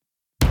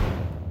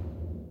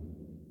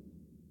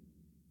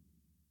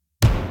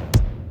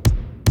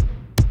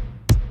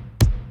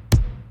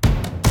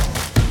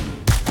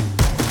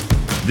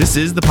This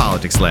is The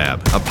Politics Lab,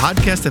 a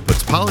podcast that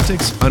puts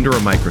politics under a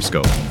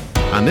microscope.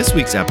 On this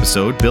week's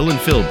episode, Bill and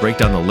Phil break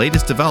down the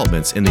latest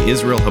developments in the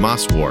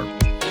Israel-Hamas War,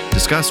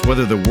 discuss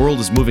whether the world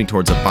is moving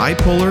towards a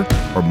bipolar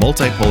or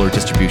multipolar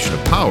distribution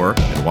of power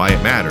and why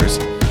it matters,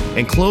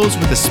 and close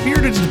with a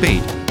spirited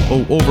debate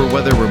over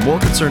whether we're more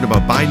concerned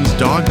about Biden's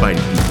dog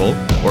biting people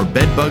or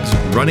bedbugs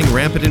running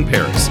rampant in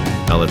Paris.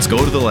 Now let's go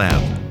to the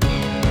lab.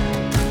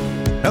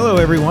 Hello,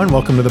 everyone.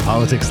 Welcome to the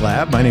Politics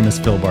Lab. My name is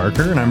Phil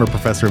Barker, and I'm a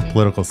professor of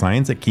political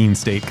science at Keene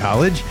State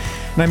College.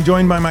 And I'm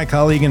joined by my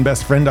colleague and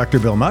best friend, Dr.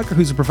 Bill Muck,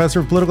 who's a professor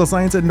of political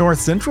science at North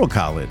Central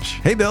College.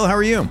 Hey, Bill, how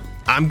are you?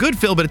 I'm good,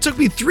 Phil, but it took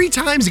me 3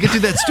 times to get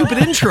through that stupid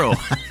intro.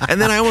 And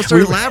then I almost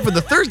started laughing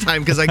the third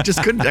time because I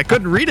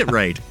couldn't read it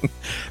right.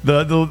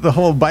 The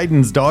whole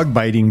Biden's dog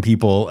biting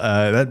people,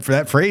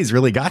 that phrase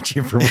really got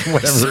you for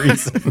whatever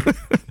reason.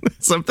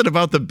 Something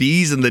about the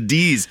B's and the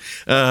D's.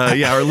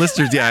 Our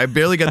listeners, I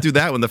barely got through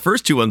that one. The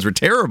first 2 ones were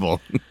terrible.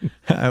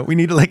 We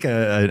need like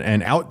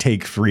an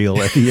outtake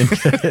reel at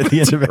the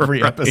end of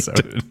every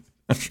episode.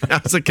 I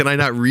was like, can I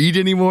not read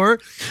anymore?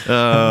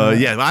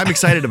 I'm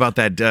excited about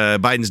that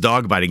Biden's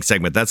dog biting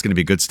segment. That's going to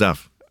be good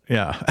stuff.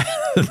 Yeah.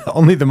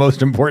 Only the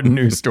most important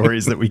news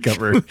stories that we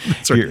cover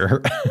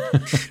here.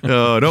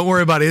 Oh, don't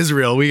worry about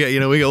Israel.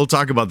 We'll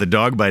talk about the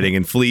dog biting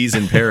and fleas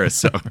in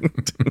Paris.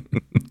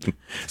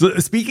 So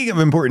speaking of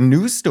important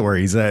news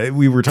stories,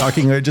 we were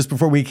talking just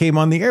before we came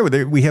on the air.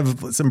 We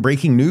have some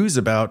breaking news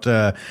about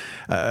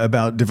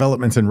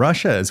developments in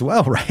Russia as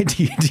well, right?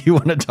 Do you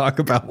want to talk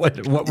about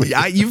what we?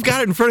 You've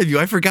got it in front of you.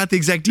 I forgot the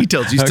exact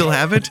details. You still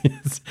have it?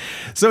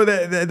 So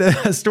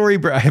the story,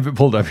 I have it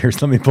pulled up here.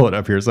 So let me pull it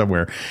up here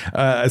somewhere.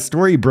 A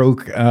story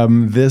broke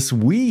this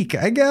week,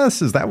 I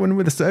guess. Is that one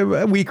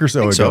a week or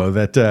so ago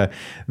that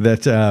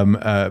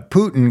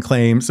Putin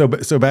claimed? So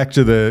back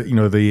to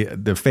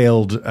the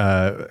failed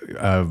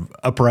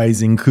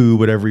uprising coup,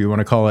 whatever you want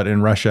to call it,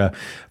 in Russia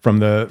from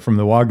the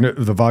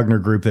Wagner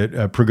group that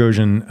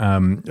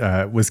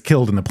Prigozhin was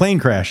killed in the plane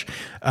crash.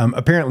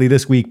 Apparently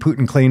this week,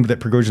 Putin claimed that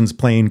Prigozhin's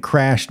plane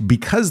crashed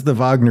because the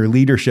Wagner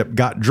leadership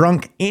got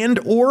drunk and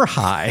or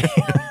high,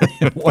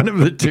 one of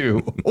the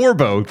two, or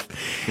both,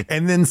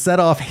 and then set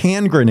off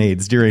hand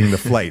grenades during the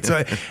flight.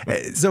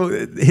 So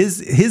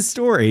his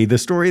story, the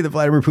story that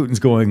Vladimir Putin's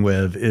going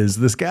with, is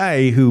this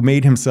guy who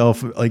made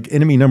himself like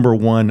enemy number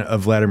one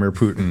of Vladimir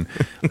Putin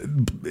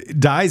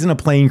dies in a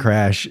plane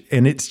crash,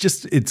 and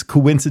it's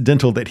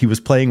coincidental that he was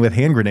playing with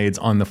hand grenades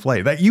on the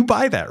flight. You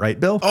buy that, right,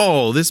 Bill?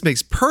 Oh, this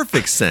makes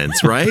perfect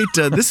sense, right?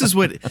 This is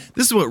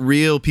what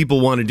real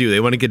people want to do.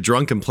 They want to get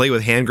drunk and play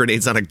with hand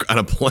grenades on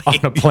a plane.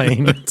 On a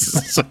plane.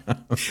 It's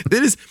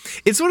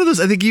one of those.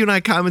 I think you and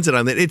I commented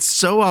on that. It's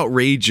so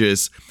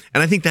outrageous,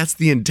 and I think that's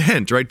the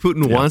intent, right?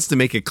 Putin wants to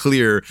make it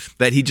clear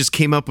that he just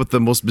came up with the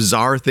most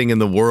bizarre thing in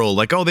the world,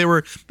 like, oh, they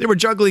were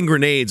juggling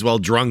grenades while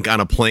drunk on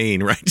a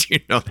plane, right?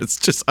 It's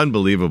just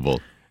unbelievable.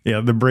 Yeah,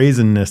 the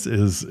brazenness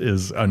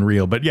is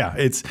unreal. But yeah,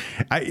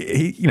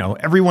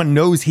 everyone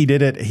knows he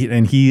did it,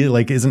 and he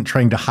isn't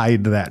trying to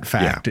hide that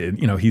fact.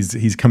 Yeah.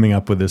 He's coming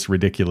up with this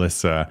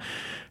ridiculous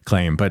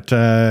claim. But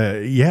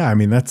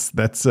that's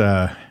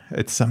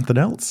it's something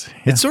else.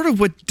 Yeah. It's sort of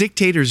what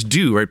dictators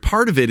do, right?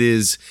 Part of it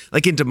is,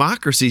 like in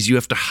democracies, you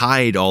have to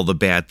hide all the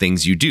bad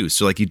things you do.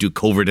 So like you do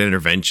covert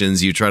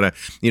interventions, you try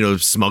to,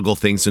 smuggle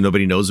things so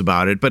nobody knows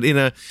about it. But in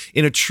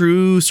a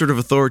true sort of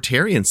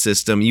authoritarian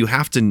system, you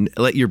have to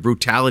let your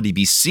brutality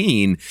be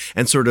seen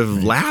and sort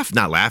of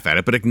not laugh at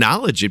it, but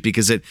acknowledge it,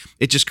 because it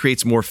just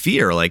creates more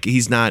fear. Like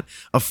he's not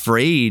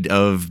afraid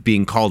of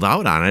being called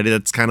out on it.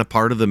 It's kind of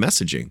part of the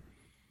messaging.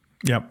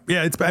 Yeah.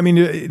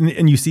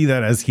 And you see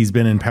that as he's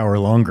been in power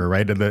longer,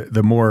 right?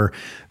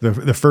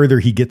 The further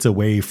he gets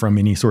away from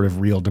any sort of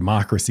real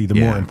democracy, the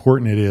more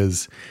important it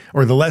is,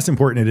 or the less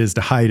important it is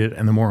to hide it,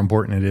 and the more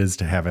important it is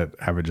to have it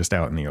just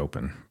out in the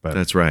open. But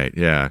that's right.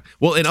 Yeah.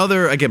 Well,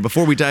 again,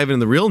 before we dive into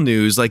the real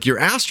news, like your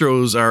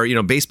Astros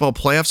are, baseball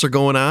playoffs are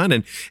going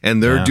on,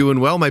 and they're doing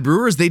well. My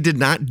Brewers, they did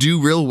not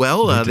do real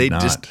well. They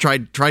just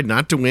tried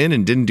not to win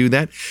and didn't do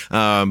that.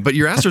 But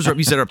your Astros,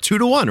 you said, are up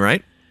 2-1,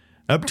 right?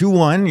 Up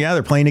 2-1. Yeah,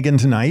 they're playing again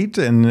tonight,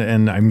 and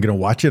I'm going to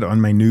watch it on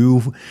my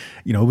new,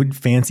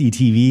 fancy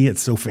TV.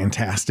 It's so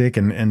fantastic.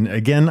 And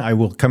again, I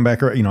will come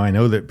back. I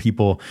know that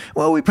people,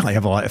 we probably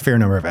have a fair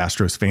number of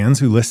Astros fans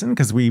who listen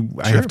because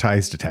I have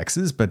ties to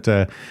Texas, but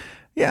I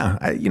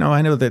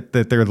know that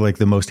they're like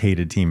the most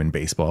hated team in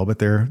baseball, but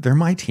they're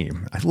my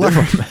team. I love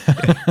them.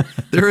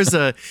 There is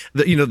the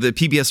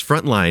PBS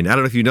Frontline. I don't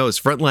know if you know,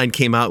 Frontline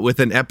came out with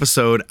an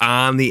episode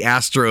on the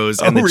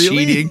Astros and the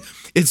cheating.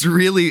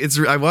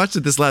 I watched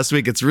it this last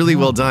week. It's really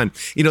well done.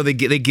 They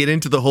get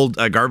into the whole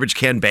garbage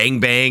can bang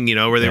bang,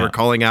 where they were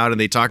calling out, and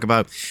they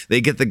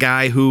get the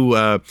guy who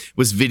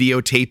was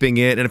videotaping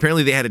it, and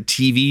apparently they had a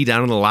TV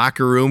down in the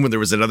locker room where there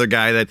was another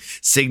guy that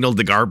signaled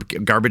the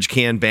garbage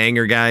can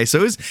banger guy.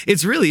 So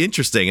it's really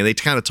interesting, and they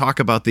kind of talk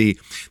about the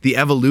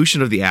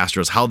evolution of the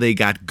Astros, how they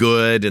got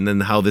good, and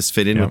then how this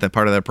fit in with that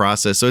part of that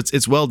process. So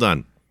it's well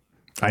done.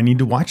 I need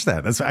to watch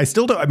that. I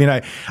still don't. I mean,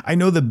 I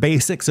know the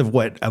basics of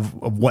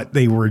what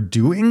they were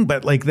doing,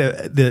 but like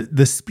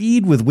the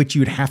speed with which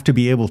you'd have to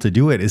be able to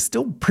do it is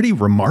still pretty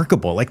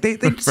remarkable. Like they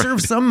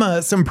deserve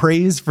some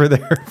praise for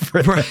their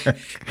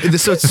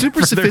so it's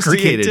super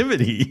sophisticated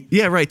creativity.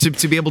 Yeah, right.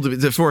 To be able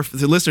to for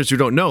the listeners who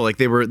don't know, like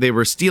they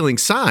were stealing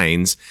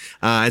signs,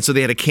 and so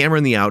they had a camera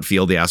in the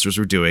outfield. The Astros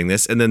were doing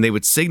this, and then they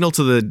would signal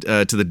to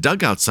the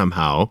dugout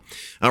somehow,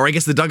 or I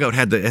guess the dugout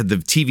had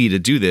the TV to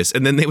do this,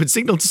 and then they would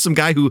signal to some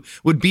guy who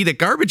would beat a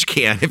garbage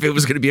can if it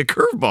was going to be a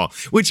curveball,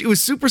 which it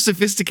was super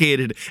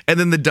sophisticated. And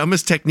then the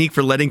dumbest technique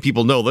for letting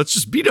people know, let's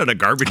just beat on a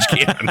garbage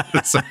can.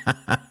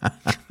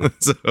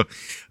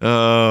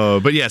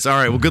 But yes, all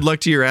right. Well, good luck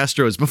to your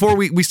Astros. Before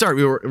we start,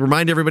 we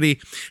remind everybody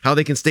how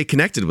they can stay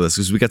connected with us,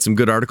 because we got some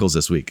good articles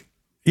this week.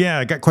 Yeah,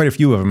 I got quite a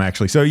few of them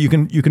actually. So you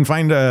can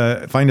find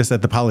us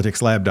at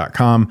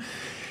thepoliticslab.com.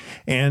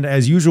 And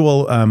as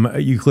usual,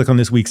 you click on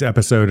this week's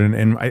episode,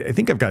 and I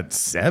think I've got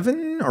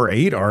 7 or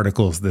 8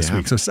 articles this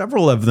week. So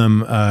several of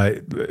them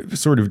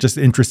sort of just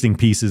interesting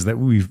pieces that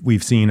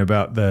we've seen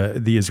about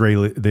the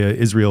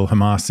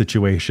Israel-Hamas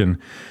situation.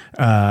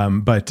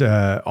 But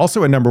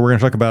also a number we're going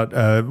to talk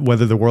about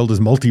whether the world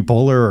is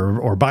multipolar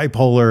or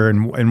bipolar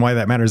and why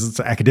that matters. It's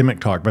academic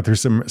talk, but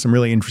there's some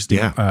really interesting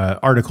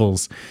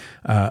articles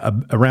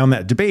around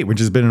that debate, which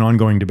has been an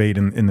ongoing debate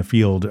in the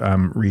field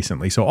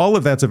recently. So all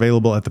of that's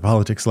available at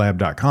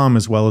thepoliticslab.com,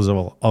 as well as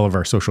all of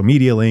our social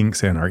media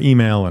links and our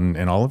email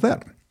and all of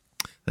that.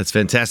 That's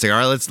fantastic. All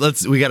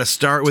right, we got to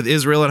start with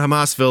Israel and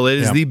Hamasville. It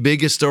is the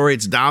biggest story.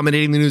 It's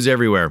dominating the news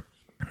everywhere.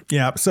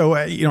 Yeah. So,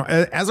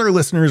 as our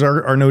listeners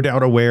are no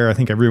doubt aware, I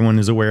think everyone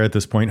is aware at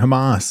this point,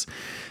 Hamas,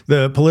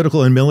 the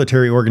political and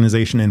military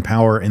organization in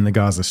power in the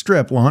Gaza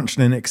Strip, launched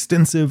an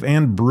extensive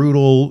and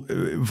brutal,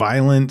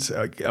 violent,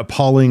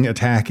 appalling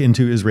attack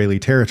into Israeli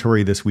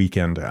territory this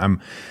weekend.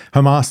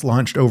 Hamas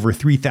launched over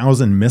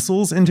 3,000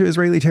 missiles into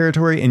Israeli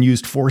territory and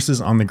used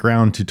forces on the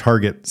ground to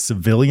target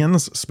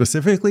civilians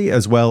specifically,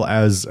 as well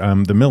as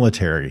the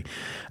military.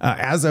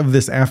 As of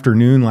this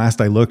afternoon, last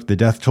I looked, the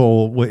death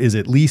toll is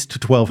at least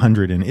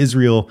 1,200 in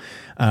Israel.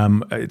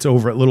 It's a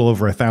little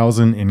over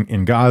 1,000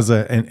 in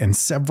Gaza, and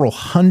several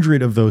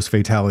hundred of those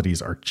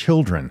fatalities are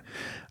children.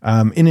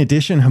 In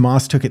addition,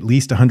 Hamas took at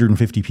least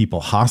 150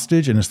 people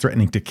hostage and is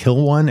threatening to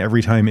kill one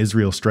every time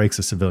Israel strikes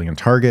a civilian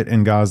target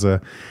in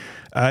Gaza.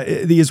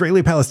 The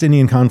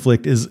Israeli-Palestinian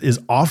conflict is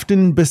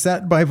often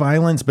beset by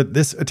violence, but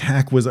this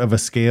attack was of a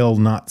scale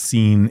not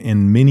seen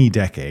in many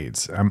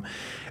decades.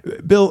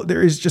 Bill,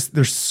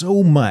 there's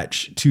so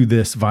much to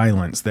this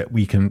violence that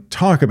we can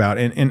talk about.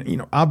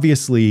 And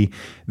obviously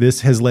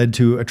this has led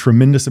to a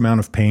tremendous amount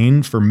of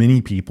pain for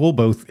many people,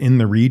 both in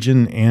the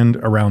region and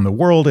around the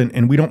world.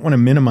 And we don't want to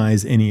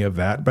minimize any of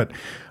that. But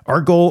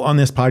our goal on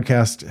this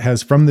podcast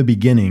has, from the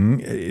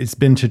beginning, it's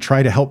been to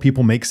try to help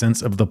people make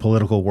sense of the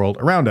political world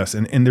around us.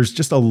 And there's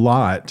just a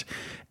lot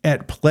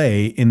at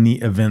play in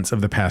the events of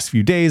the past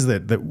few days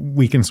that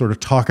we can sort of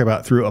talk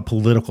about through a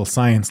political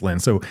science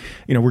lens. So,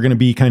 we're going to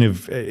be kind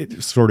of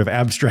sort of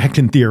abstract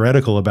and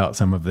theoretical about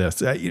some of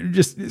this.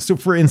 So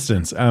for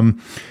instance,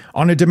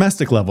 on a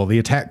domestic level, the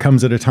attack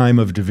comes at a time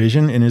of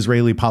division in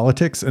Israeli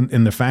politics,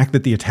 and the fact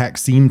that the attack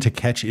seemed to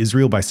catch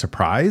Israel by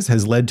surprise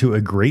has led to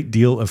a great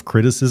deal of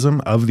criticism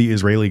of the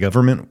Israeli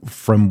government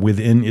from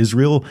within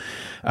Israel,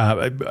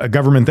 a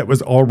government that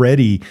was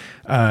already,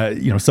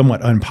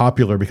 somewhat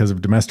unpopular because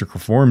of domestic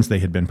reforms they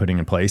had been putting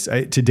in place.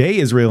 Today,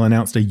 Israel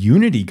announced a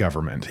unity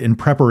government in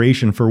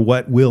preparation for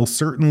what will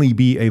certainly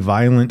be a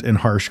violent and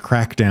harsh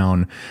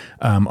crackdown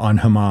on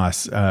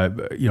Hamas,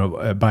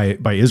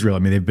 by Israel. I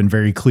mean, they've been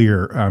very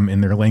clear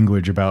in their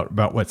language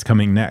about what's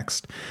coming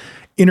next.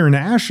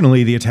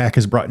 Internationally, the attack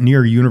has brought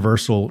near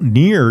universal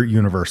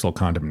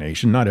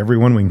condemnation. Not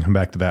everyone. We can come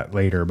back to that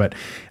later. But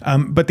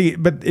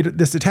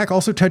this attack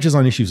also touches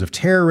on issues of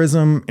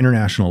terrorism,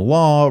 international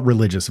law,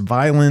 religious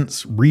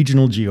violence,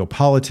 regional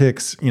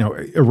geopolitics.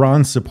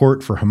 Iran's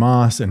support for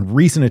Hamas and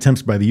recent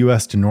attempts by the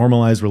U.S. to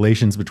normalize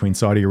relations between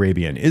Saudi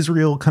Arabia and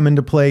Israel come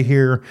into play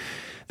here.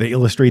 They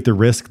illustrate the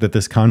risk that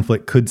this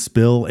conflict could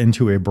spill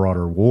into a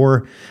broader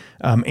war.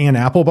 Ann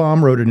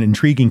Applebaum wrote an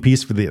intriguing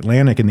piece for The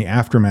Atlantic in the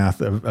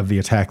aftermath of the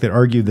attack that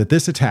argued that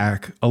this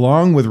attack,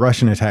 along with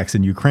Russian attacks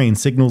in Ukraine,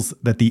 signals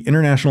that the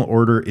international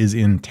order is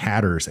in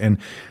tatters. And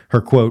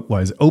her quote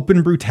was,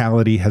 "Open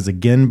brutality has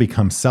again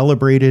become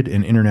celebrated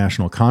in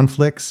international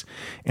conflicts,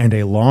 and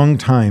a long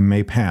time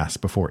may pass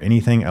before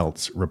anything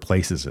else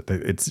replaces it."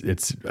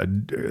 It's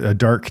a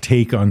dark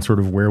take on sort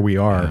of where we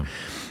are.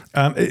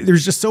 Yeah.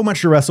 There's just so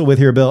much to wrestle with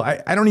here, Bill.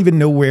 I don't even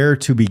know where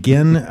to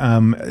begin.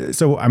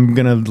 So I'm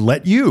going to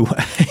let you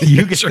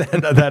get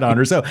that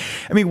honor. So,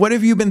 I mean, what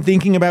have you been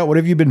thinking about? What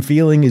have you been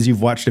feeling as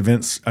you've watched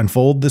events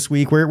unfold this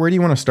week? Where do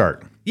you want to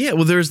start? Yeah,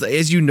 well, there's,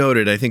 as you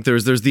noted, I think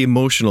there's the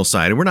emotional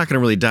side, and we're not going to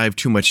really dive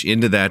too much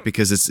into that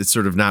because it's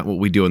sort of not what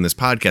we do in this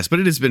podcast. But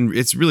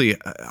it's really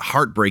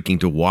heartbreaking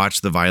to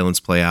watch the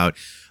violence play out.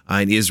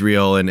 in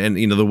Israel, and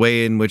the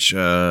way in which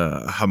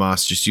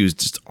Hamas just used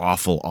just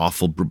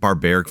awful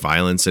barbaric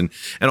violence, and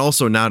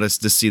also now to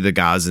see the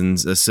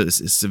Gazans,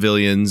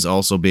 civilians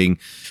also being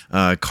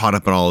caught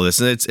up in all of this,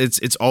 and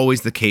it's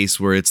always the case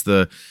where it's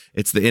the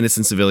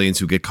innocent civilians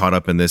who get caught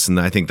up in this, and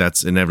I think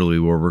that's inevitably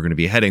where we're going to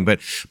be heading. But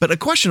a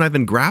question I've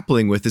been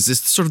grappling with is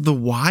this sort of the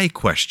why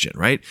question,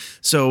 right?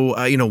 So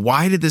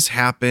why did this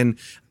happen?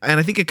 And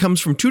I think it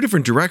comes from two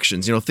different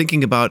directions.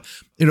 Thinking about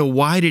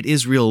why did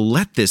Israel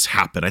let this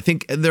happen? I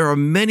think there are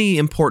many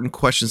important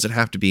questions that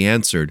have to be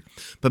answered,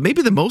 but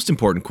maybe the most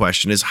important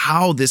question is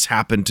how this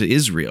happened to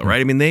Israel, right?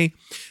 I mean,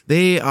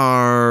 they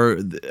are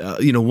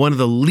one of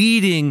the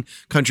leading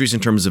countries in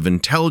terms of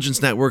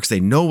intelligence networks. They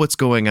know what's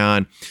going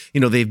on.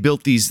 They've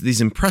built these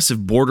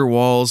impressive border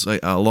walls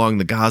along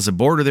the Gaza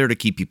border there to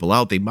keep people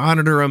out. They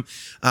monitor them.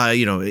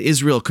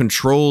 Israel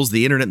controls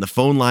the internet and the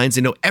phone lines.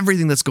 They know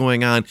everything that's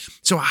going on.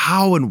 So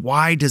how and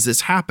why does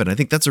this happen? I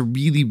think that's a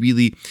really,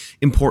 really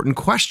important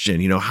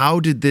question.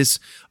 How did this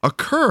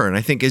occur? And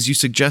I think, as you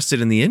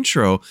suggested in the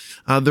intro,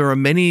 there are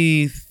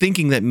many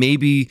thinking that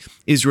maybe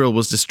Israel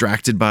was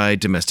distracted by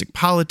domestic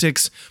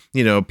politics.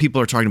 People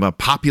are talking about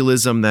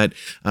populism, that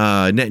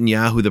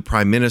Netanyahu, the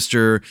prime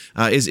minister,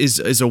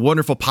 is a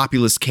wonderful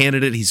populist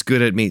candidate. He's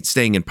good at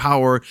staying in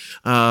power,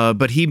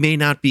 but he may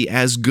not be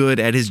as good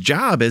at his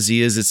job as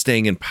he is at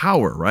staying in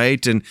power,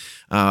 right? And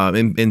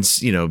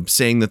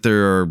saying that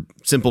there are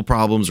simple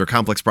problems or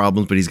complex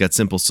problems, but he's got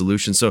simple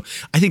solutions. So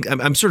I think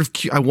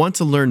I want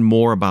to learn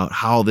more about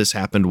how this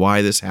happened,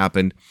 why this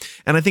happened.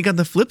 And I think on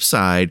the flip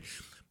side,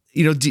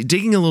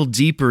 digging a little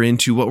deeper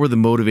into what were the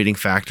motivating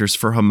factors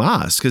for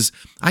Hamas, because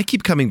I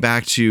keep coming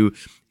back to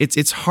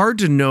it's hard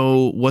to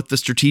know what the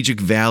strategic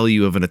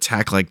value of an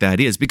attack like that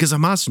is, because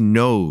Hamas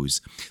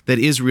knows that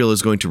Israel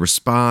is going to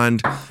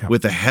respond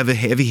with a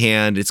heavy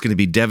hand. It's going to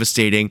be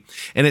devastating.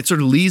 And it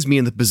sort of leaves me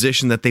in the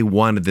position that they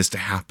wanted this to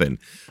happen.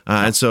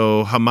 And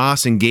so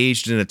Hamas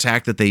engaged in an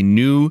attack that they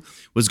knew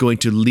was going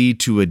to lead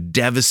to a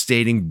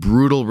devastating,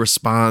 brutal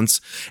response.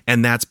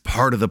 And that's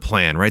part of the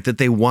plan, right? That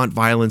they want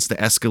violence to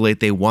escalate.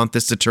 They want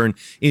this to turn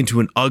into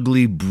an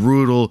ugly,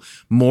 brutal,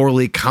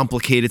 morally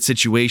complicated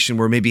situation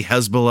where maybe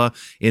Hezbollah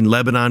in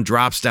Lebanon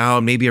drops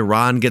down, maybe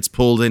Iran gets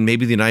pulled in,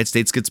 maybe the United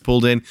States gets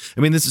pulled in.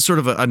 I mean, this is sort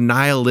of a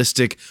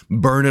nihilistic,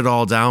 burn it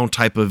all down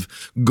type of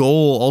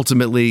goal,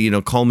 ultimately,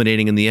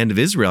 culminating in the end of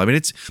Israel. I mean,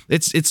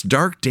 it's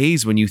dark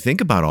days when you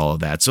think about all of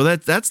that. So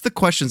that's the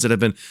questions that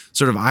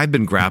I've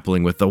been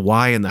grappling with, the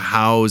why and the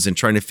hows, and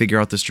trying to figure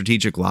out the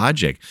strategic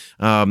logic.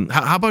 How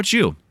about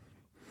you?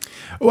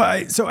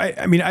 Well,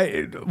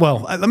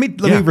 let me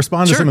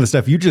respond to some of the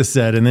stuff you just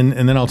said, and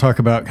then I'll talk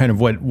about kind of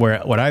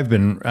what I've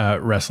been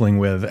wrestling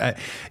with. I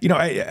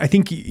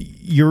think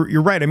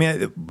you're right. I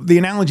mean, the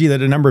analogy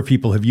that a number of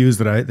people have used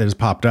that has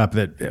popped up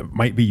that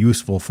might be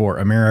useful for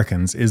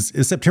Americans is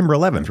September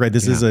 11th, right?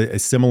 This is a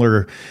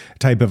similar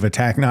type of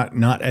attack.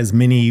 Not as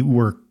many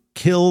were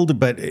killed,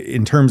 but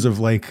in terms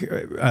of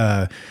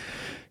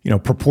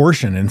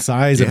proportion and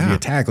size of the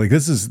attack, like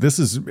this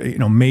is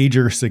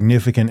major,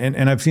 significant.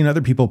 And I've seen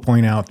other people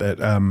point out that,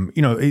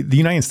 the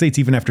United States,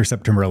 even after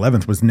September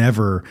 11th, was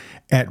never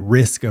at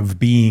risk of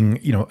being,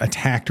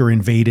 attacked or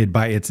invaded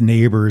by its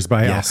neighbors,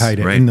 by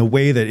Al-Qaeda, in the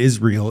way that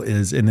Israel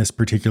is in this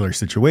particular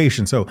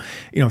situation. So,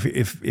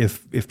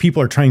 if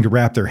people are trying to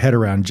wrap their head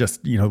around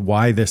just,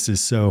 why this is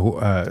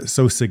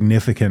so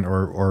significant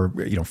or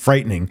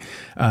frightening,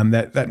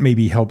 that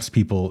maybe helps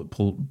people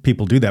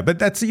do that. But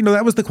that's,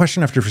 that was the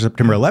question after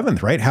September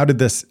 11th, right? How did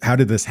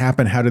this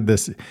happen? How did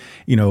this,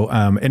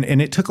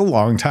 and it took a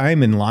long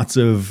time and lots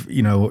of,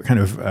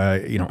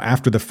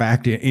 after the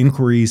fact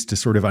inquiries to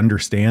sort of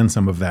understand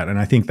some of that. And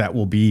I think that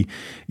will be,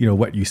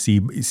 what you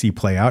see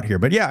play out here.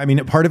 But yeah, I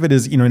mean, part of it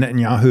is,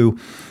 Netanyahu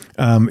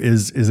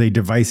is a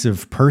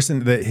divisive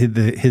person. That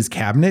his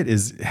cabinet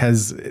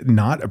has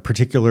not a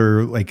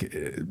particularly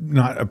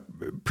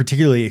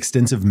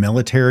extensive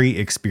military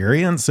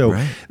experience. So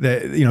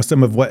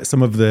some of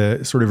the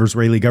sort of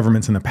Israeli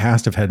governments in the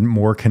past have had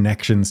more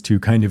connections to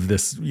kind of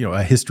this,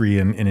 a history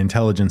in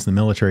intelligence and the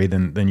military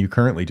than you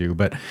currently do.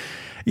 But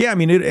yeah, I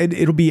mean,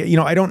 it'll be,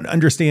 I don't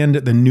understand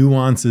the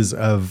nuances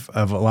of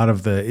a lot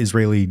of the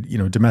Israeli,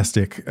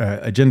 domestic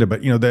agenda,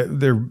 but,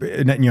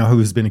 Netanyahu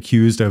has been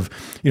accused of,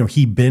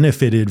 he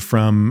benefited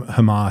from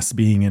Hamas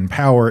being in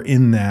power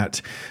in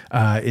that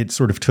it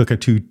sort of took a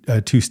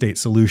two-state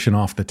solution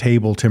off the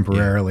table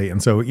temporarily. Yeah.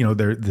 And so,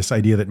 this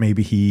idea that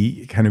maybe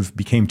he kind of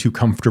became too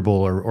comfortable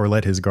or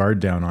let his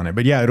guard down on it.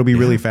 But yeah, it'll be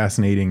really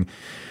fascinating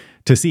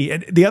to see.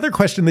 And the other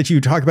question that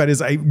you talk about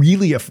is a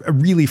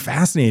really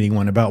fascinating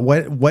one about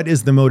what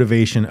is the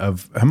motivation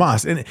of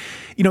Hamas. And,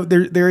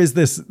 there is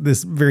this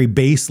very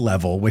base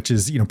level, which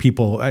is,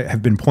 people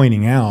have been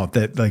pointing out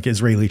that like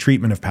Israeli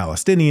treatment of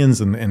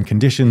Palestinians and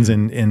conditions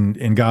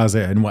in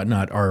Gaza and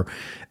whatnot are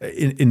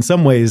in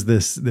some ways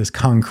this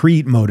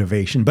concrete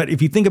motivation. But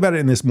if you think about it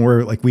in this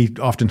more, like we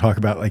often talk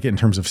about, like in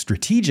terms of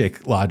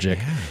strategic logic,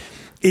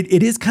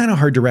 It is kind of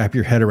hard to wrap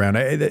your head around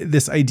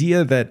this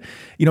idea that,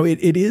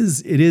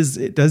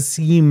 it does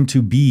seem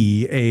to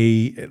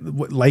be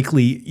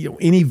likely,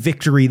 any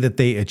victory that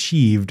they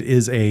achieved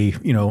is a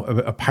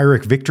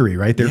Pyrrhic victory,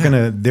 right?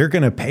 They're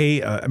gonna pay.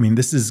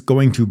 This is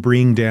going to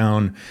bring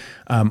down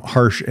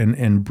harsh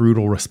and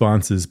brutal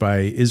responses by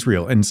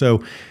Israel. And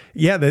so,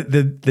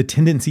 the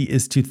tendency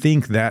is to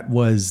think that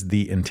was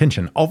the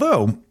intention.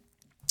 Although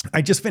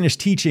I just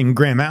finished teaching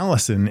Graham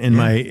Allison in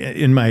my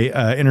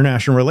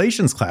international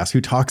relations class,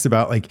 who talks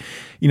about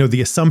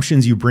the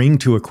assumptions you bring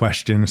to a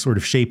question sort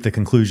of shape the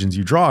conclusions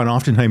you draw. And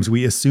oftentimes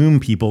we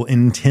assume people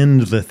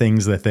intend the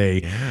things that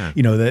they,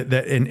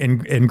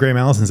 and Graham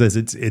Allison says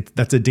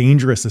that's a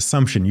dangerous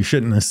assumption. You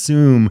shouldn't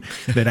assume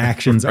that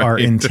actions are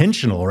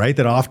intentional, right?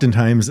 That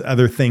oftentimes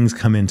other things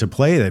come into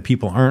play, that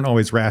people aren't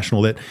always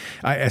rational. That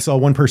I saw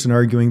one person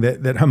arguing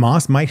that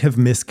Hamas might have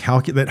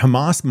miscalculated, that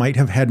Hamas might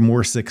have had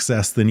more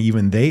success than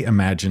even they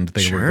imagined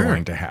they were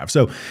going to have.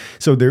 So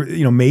there,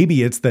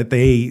 maybe it's that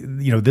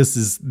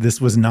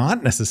this was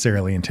not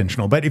necessarily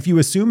intentional. But if you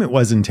assume it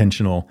was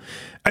intentional,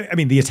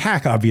 the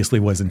attack obviously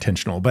was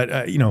intentional. But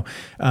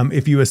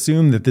if you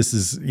assume that this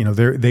is,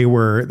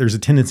 there's a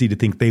tendency to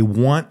think they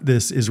want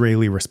this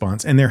Israeli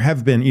response, and there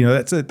have been,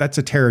 that's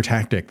a terror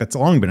tactic. That's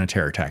long been a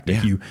terror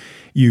tactic. Yeah.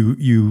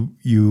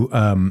 You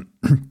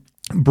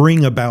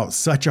bring about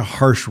such a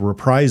harsh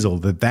reprisal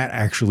that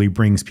actually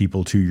brings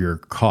people to your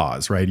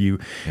cause, right? You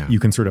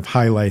can sort of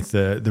highlight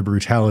the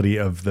brutality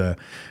of the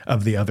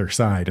other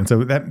side. And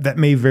so that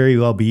may very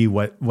well be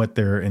what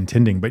they're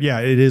intending. But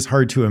it is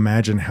hard to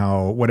imagine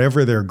how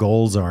whatever their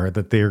goals are,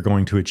 that they are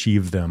going to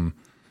achieve them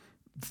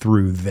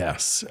through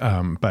this.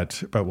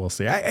 But we'll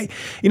see. I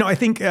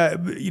think,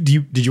 did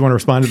you want to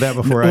respond to that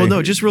before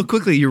no, just real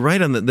quickly, you're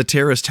right on the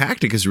terrorist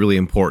tactic is really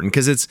important,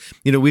 because it's,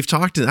 we've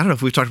talked, I don't know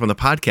if we've talked on the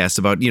podcast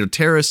about,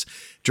 terrorists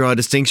draw a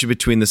distinction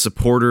between the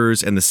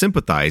supporters and the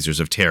sympathizers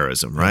of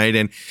terrorism, right?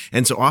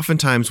 And so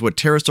oftentimes what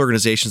terrorist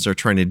organizations are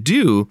trying to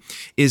do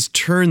is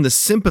turn the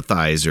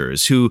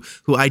sympathizers who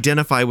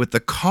identify with the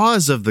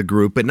cause of the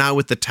group, but not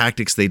with the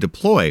tactics they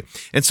deploy.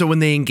 And so when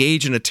they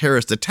engage in a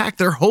terrorist attack,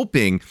 they're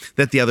hoping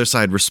that the other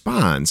side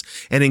responds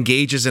and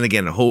engages in,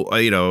 again,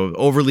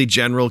 overly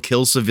general,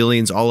 kill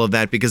civilians, all of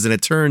that, because then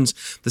it turns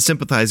the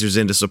sympathizers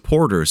into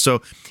supporters.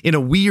 So in a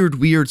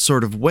weird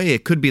sort of way,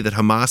 it could be that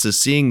Hamas is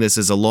seeing this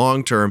as a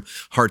long-term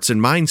hearts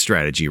and minds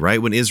strategy, right?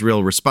 When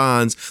Israel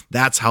responds,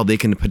 that's how they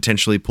can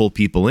potentially pull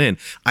people in.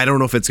 I don't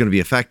know if it's going to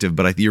be effective,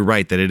 but you're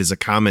right that it is a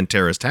common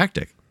terrorist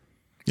tactic.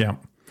 Yeah.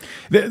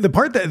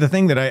 The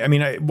thing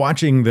that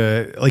watching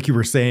like you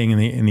were saying in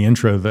the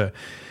intro, the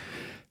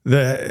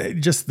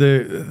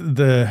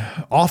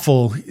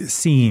awful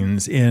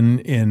scenes in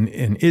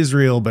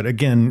Israel, but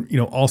again,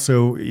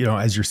 also,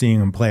 as you're seeing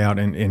them play out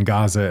in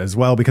Gaza as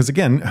well, because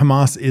again,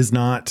 Hamas is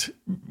not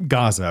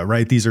Gaza,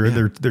 right? These are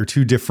they're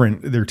two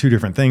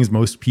different things.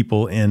 Most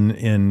people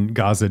in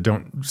Gaza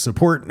don't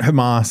support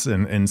Hamas,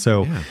 and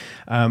so,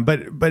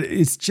 but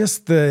it's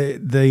just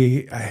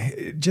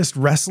just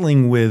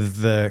wrestling with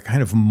the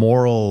kind of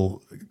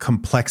moral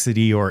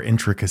complexity or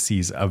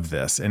intricacies of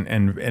this,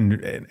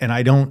 and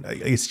I don't.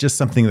 It's just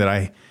something that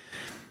I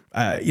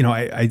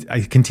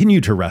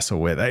continue to wrestle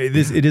with.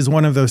 It is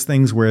one of those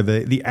things where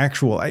the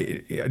actual.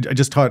 I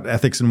just taught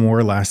ethics and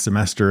war last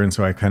semester, and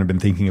so I've kind of been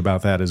thinking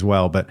about that as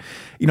well. But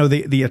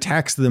the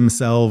attacks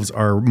themselves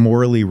are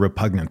morally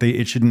repugnant.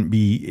 It shouldn't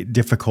be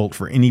difficult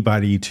for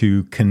anybody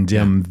to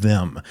condemn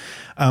them.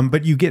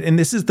 But you get, and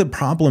this is the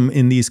problem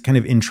in these kind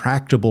of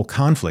intractable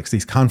conflicts,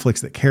 these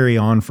conflicts that carry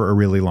on for a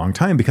really long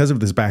time because of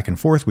this back and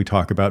forth we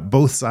talk about.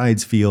 Both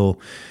sides feel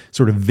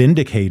sort of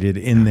vindicated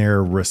in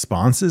their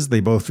responses.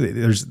 They both,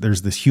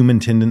 there's this human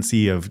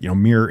tendency of,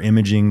 mirror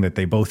imaging, that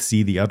they both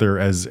see the other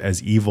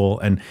as evil.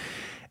 And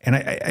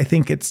I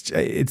think it's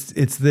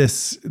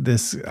this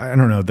I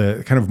don't know,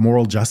 the kind of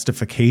moral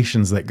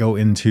justifications that go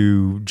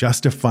into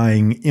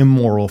justifying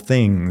immoral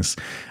things,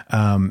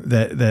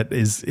 that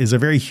is a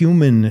very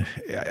human.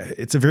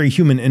 It's a very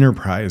human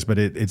enterprise, but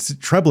it's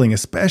troubling,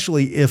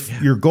 especially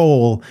if your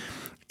goal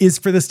is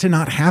for this to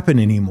not happen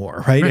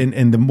anymore, right?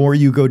 And the more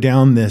you go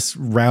down this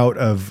route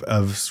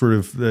of sort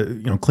of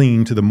the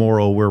clinging to the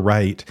moral we're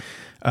right.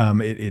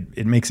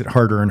 It makes it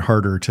harder and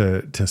harder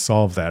to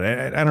solve that.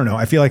 I don't know.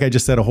 I feel like I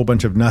just said a whole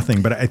bunch of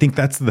nothing, but I think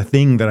that's the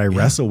thing that I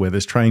wrestle with,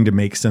 is trying to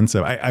make sense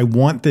of. I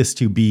want this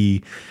to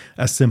be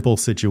a simple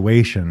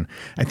situation.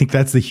 I think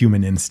that's the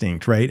human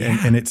instinct, right?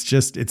 And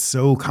it's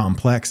so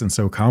complex and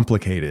so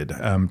complicated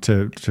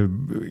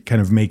to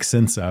kind of make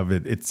sense of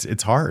it.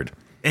 It's hard.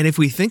 And if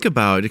we think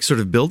about, sort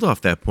of build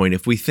off that point,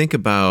 if we think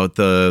about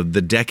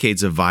the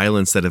decades of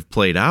violence that have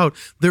played out,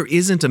 there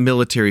isn't a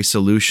military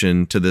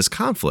solution to this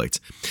conflict.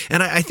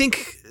 And I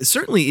think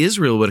certainly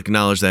Israel would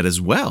acknowledge that as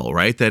well,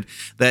 right? That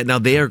now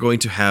they are going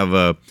to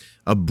have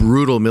a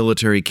brutal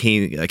military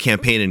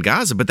campaign in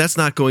Gaza, but that's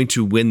not going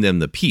to win them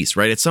the peace,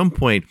 right? At some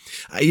point,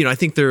 I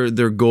think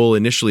their goal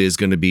initially is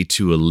going to be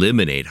to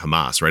eliminate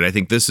Hamas, right? I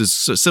think this is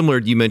similar.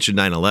 You mentioned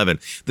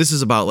 9/11. This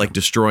is about like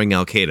destroying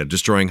Al-Qaeda,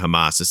 destroying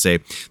Hamas, to say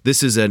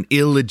this is an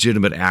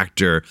illegitimate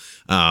actor,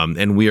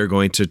 and we are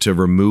going to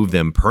remove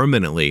them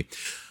permanently.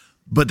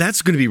 But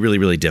that's going to be really,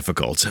 really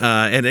difficult.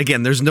 And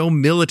again, there's no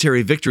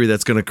military victory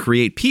that's going to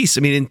create peace.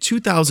 I mean, in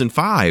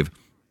 2005,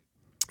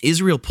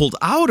 Israel pulled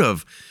out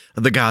of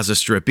the Gaza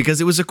Strip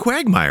because it was a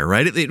quagmire,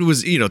 right? It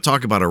was,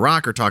 talk about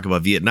Iraq or talk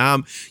about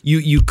Vietnam.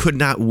 You could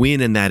not win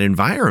in that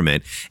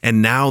environment.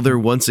 And now they're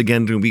once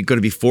again going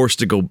to be forced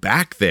to go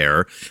back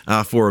there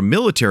for a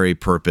military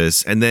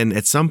purpose. And then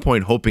at some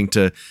point hoping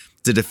to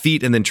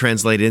defeat and then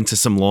translate into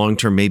some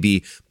long-term,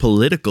 maybe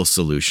political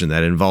solution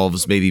that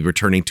involves maybe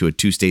returning to a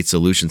two-state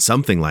solution,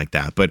 something like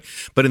that. But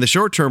in the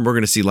short term, we're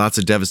going to see lots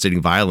of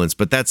devastating violence,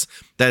 but that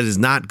is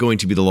not going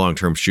to be the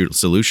long-term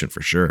solution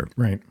for sure.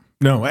 Right.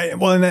 No,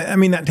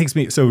 that takes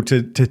me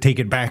to take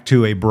it back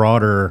to a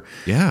broader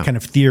kind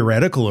of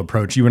theoretical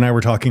approach. You and I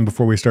were talking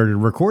before we started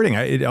recording.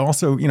 It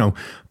also,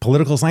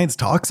 political science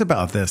talks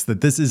about this, that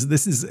this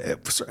is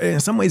in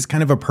some ways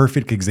kind of a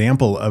perfect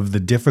example of the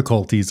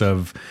difficulties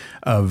of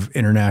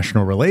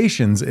international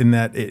relations, in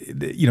that,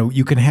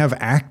 you can have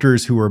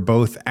actors who are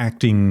both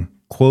acting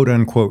quote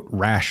unquote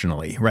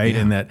rationally, right?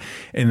 Yeah.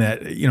 And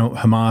that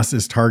Hamas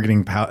is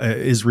targeting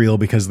Israel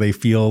because they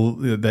feel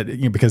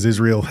that because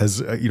Israel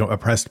has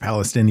oppressed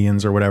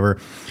Palestinians or whatever.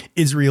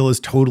 Israel is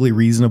totally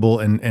reasonable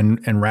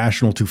and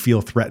rational to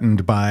feel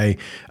threatened by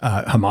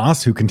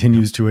Hamas, who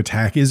continues to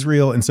attack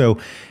Israel. And so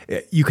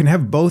you can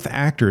have both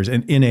actors,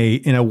 and in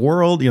a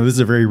world, this is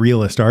a very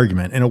realist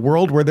argument, in a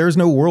world where there's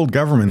no world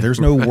government,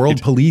 there's no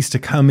world police to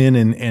come in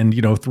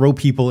and throw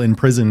people in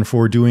prison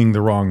for doing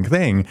the wrong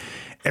thing.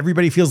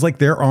 Everybody feels like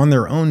they're on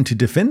their own to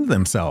defend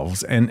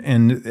themselves, and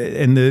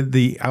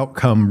the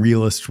outcome,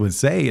 realists would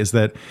say, is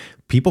that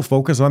people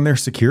focus on their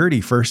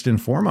security first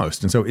and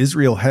foremost. And so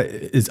Israel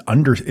it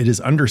is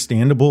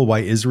understandable why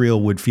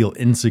Israel would feel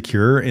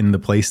insecure in the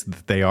place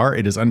that they are.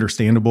 It is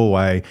understandable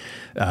why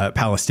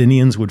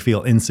Palestinians would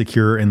feel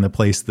insecure in the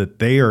place that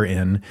they are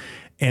in.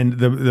 And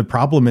the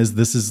problem is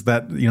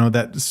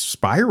that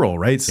spiral,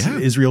 right? Yeah.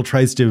 Israel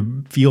tries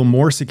to feel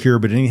more secure,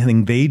 but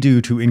anything they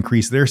do to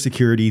increase their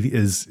security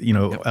is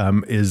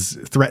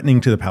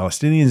threatening to the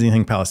Palestinians.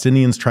 Anything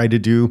Palestinians try to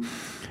do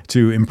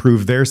to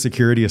improve their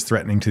security is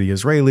threatening to the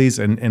Israelis.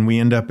 And we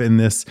end up in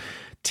this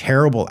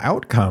terrible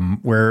outcome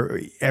where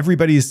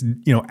everybody's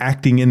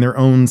acting in their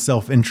own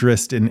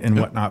self-interest and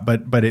whatnot,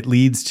 but it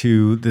leads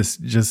to this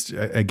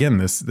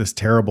this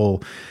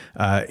terrible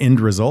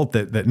end result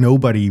that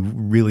nobody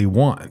really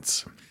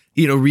wants.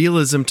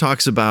 Realism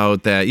talks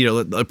about that,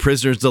 a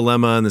prisoner's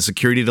dilemma and the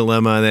security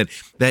dilemma,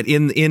 that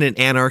in an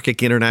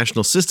anarchic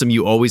international system,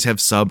 you always have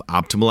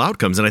suboptimal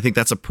outcomes. And I think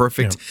that's a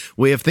perfect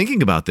way of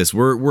thinking about this.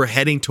 We're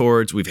heading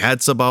towards, we've had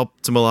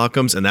suboptimal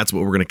outcomes, and that's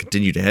what we're going to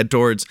continue to head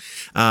towards.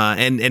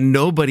 And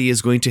nobody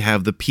is going to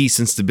have the peace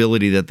and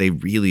stability that they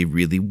really,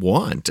 really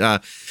want.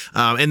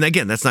 And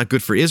again, that's not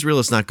good for Israel.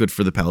 It's not good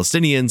for the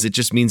Palestinians. It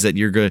just means that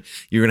you're going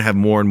to have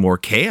more and more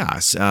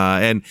chaos.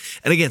 And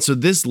again, so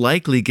this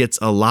likely gets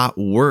a lot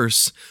worse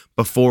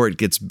before it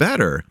gets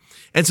better.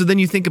 And so then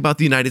you think about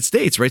the United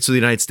States, right? So the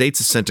United States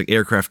has sent an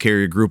aircraft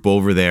carrier group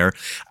over there.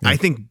 I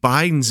think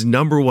Biden's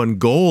number one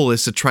goal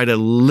is to try to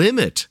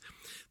limit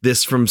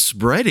this from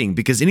spreading,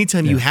 because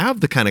anytime you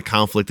have the kind of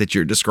conflict that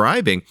you're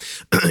describing,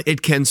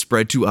 it can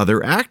spread to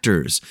other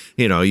actors.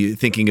 You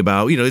thinking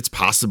about, it's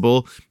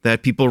possible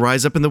that people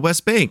rise up in the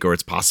West Bank, or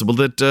it's possible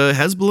that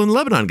Hezbollah in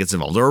Lebanon gets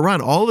involved, or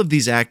Iran. All of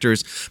these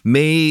actors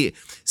may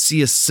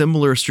see a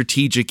similar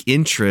strategic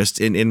interest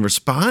in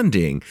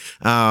responding.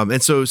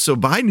 And so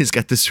Biden has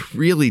got this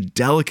really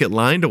delicate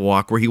line to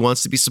walk where he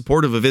wants to be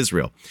supportive of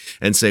Israel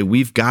and say,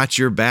 we've got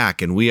your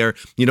back, and we are,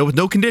 with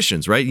no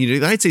conditions, right? The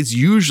United States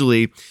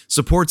usually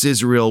supports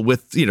Israel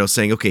with,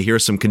 saying, okay, here are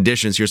some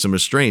conditions, here's some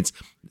restraints.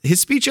 His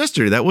speech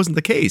yesterday, that wasn't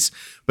the case.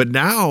 But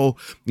now,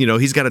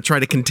 he's got to try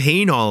to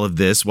contain all of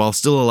this while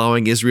still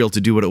allowing Israel to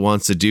do what it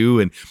wants to do.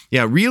 And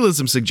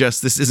realism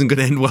suggests this isn't going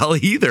to end well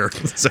either.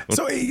 So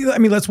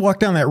let's walk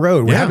down that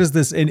road. Yeah. How does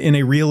this, in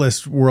a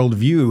realist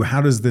worldview,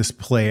 how does this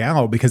play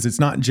out? Because it's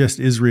not just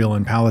Israel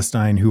and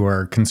Palestine who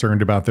are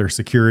concerned about their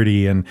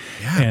security and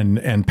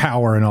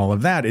power and all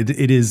of that.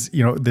 It is,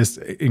 this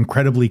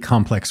incredibly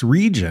complex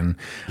region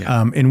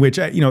in which,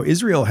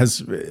 Israel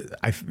has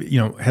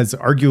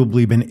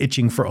arguably been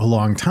itching for a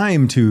long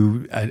time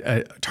to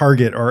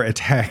target or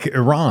attack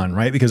Iran,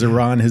 right? Because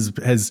Iran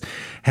has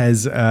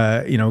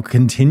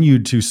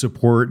continued to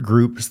support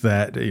groups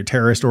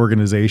terrorist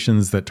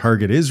organizations that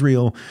target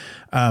Israel.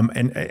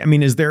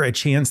 Is there a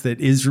chance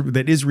that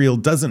Israel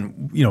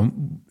doesn't,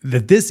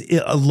 that this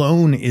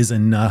alone is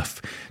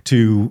enough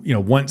to,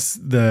 once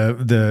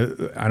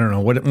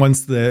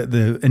once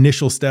the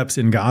initial steps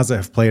in Gaza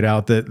have played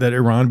out, that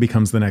Iran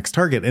becomes the next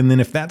target? And then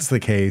if that's the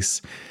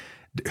case,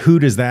 who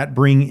does that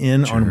bring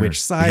in on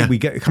which side? We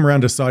come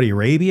around to Saudi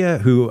Arabia,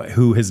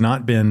 who has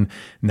not been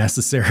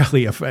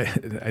necessarily that's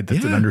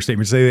an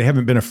understatement to say they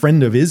haven't been a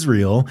friend of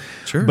Israel,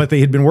 but they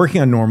had been working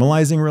on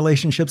normalizing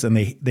relationships, and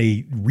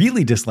they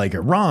really dislike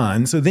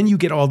Iran. So then you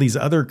get all these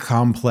other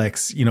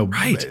complex,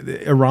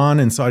 Iran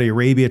and Saudi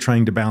Arabia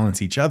trying to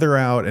balance each other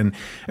out. And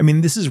I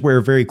mean, this is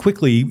where very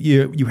quickly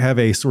you have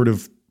a sort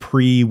of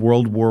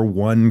pre-World War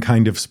I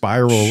kind of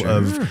spiral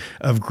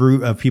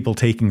of people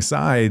taking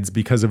sides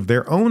because of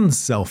their own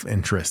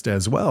self-interest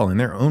as well and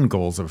their own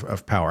goals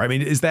of power. I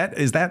mean, is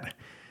that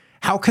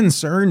how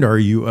concerned are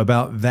you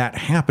about that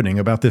happening,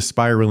 about this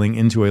spiraling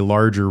into a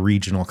larger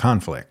regional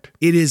conflict?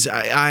 It is.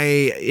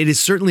 It is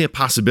certainly a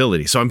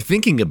possibility. So I'm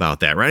thinking about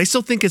that, right? I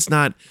still think it's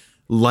not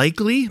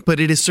likely, but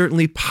it is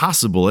certainly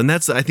possible. And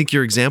that's, I think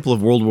your example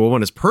of World War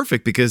I is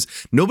perfect because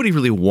nobody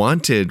really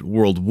wanted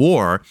World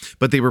War,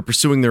 but they were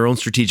pursuing their own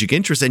strategic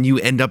interests, and you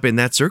end up in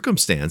that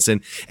circumstance.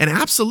 And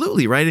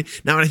absolutely, right?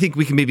 Now, I think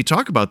we can maybe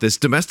talk about this.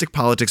 Domestic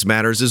politics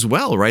matters as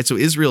well, right? So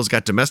Israel's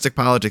got domestic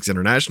politics,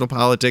 international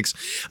politics.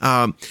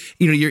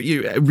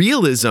 Your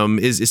realism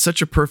is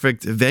such a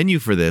perfect venue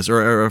for this,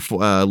 or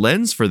a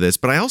lens for this,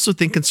 but I also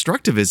think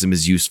constructivism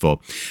is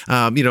useful.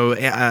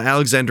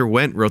 Alexander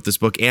Wendt wrote this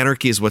book,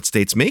 Anarchy is What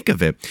States Make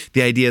of It.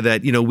 The idea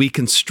that, we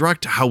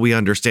construct how we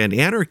understand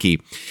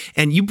anarchy.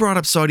 And you brought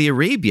up Saudi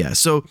Arabia.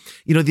 So,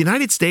 the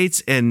United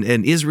States and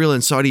Israel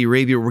and Saudi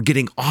Arabia were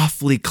getting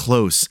awfully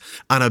close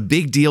on a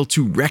big deal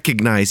to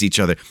recognize each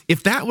other.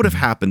 If that would have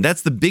happened,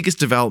 that's the biggest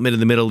development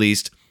in the Middle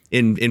East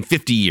in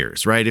 50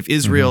 years, right? If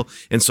Israel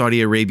and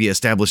Saudi Arabia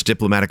established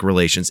diplomatic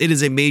relations, it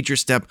is a major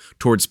step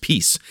towards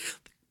peace.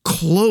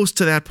 Close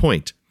to that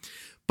point.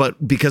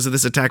 But because of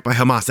this attack by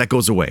Hamas, that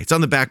goes away. It's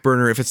on the back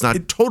burner if it's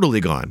not totally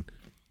gone.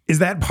 Is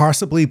that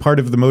possibly part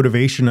of the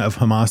motivation of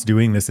Hamas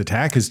doing this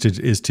attack, is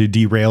to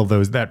derail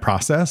that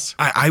process?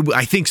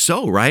 I think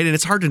so, right? And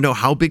it's hard to know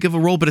how big of a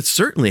role, but it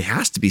certainly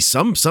has to be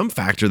some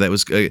factor that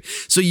was.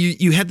 So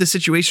you had the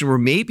situation where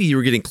maybe you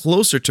were getting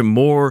closer to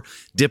more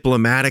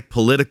diplomatic,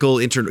 political,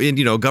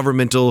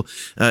 governmental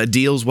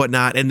deals,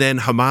 whatnot, and then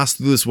Hamas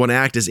through this one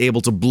act is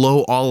able to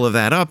blow all of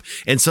that up,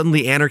 and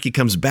suddenly anarchy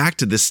comes back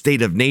to this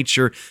state of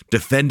nature,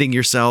 defending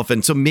yourself,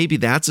 and so maybe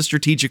that's a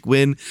strategic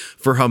win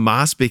for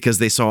Hamas because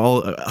they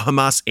saw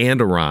Hamas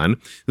and Iran,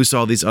 who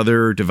saw these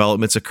other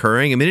developments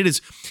occurring. I mean,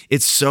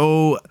 it's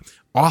so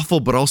awful,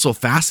 but also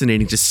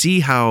fascinating to see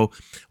how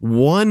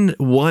one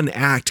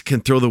act can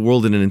throw the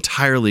world in an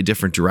entirely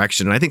different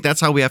direction. And I think that's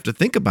how we have to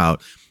think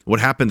about what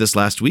happened this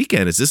last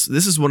weekend. This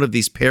is one of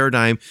these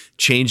paradigm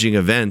changing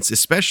events,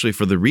 especially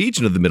for the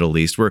region of the Middle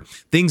East, where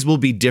things will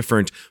be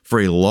different for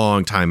a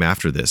long time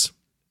after this.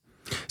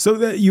 So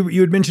that you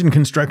had mentioned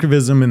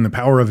constructivism and the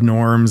power of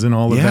norms and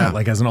all of that,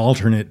 like as an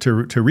alternate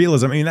to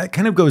realism. I mean, that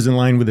kind of goes in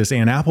line with this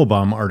Anne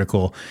Applebaum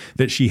article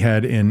that she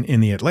had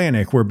in the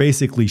Atlantic, where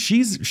basically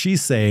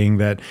she's saying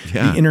that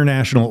the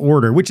international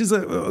order, which is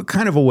a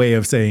kind of a way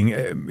of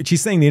saying,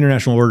 she's saying the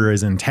international order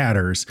is in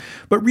tatters,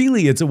 but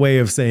really it's a way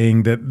of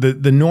saying that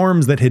the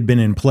norms that had been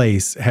in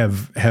place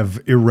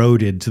have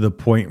eroded to the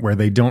point where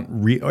they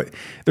don't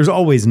there's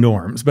always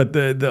norms, but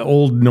the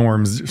old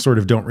norms sort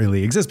of don't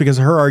really exist, because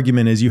her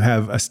argument is you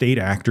have a state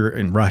actor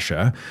in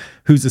Russia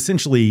who's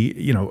essentially,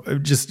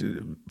 just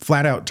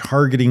flat out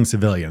targeting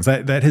civilians.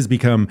 That has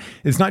become,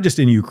 it's not just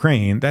in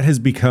Ukraine, that has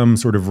become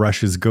sort of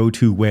Russia's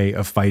go-to way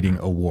of fighting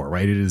a war,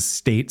 right? It is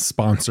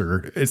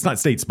state-sponsored. It's not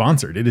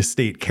state-sponsored. It is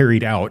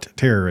state-carried-out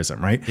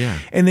terrorism, right? Yeah.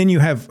 And then you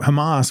have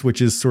Hamas,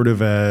 which is sort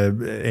of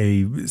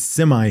a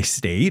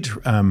semi-state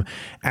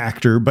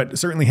actor, but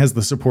certainly has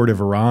the support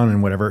of Iran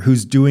and whatever,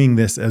 who's doing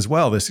this as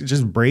well. This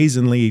just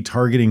brazenly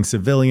targeting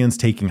civilians,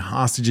 taking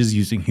hostages,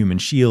 using human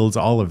shields,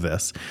 all of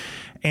this.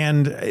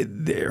 And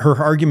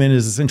her argument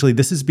is essentially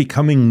this is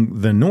becoming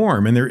the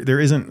norm, and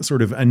there isn't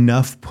sort of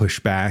enough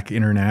pushback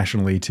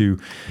internationally to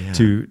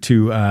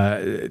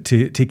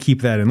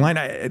keep that in line.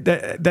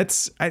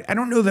 I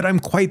don't know that I'm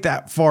quite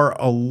that far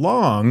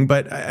along,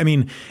 but I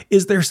mean,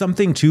 is there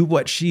something to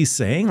what she's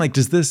saying? Like,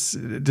 does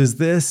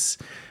this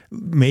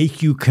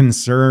make you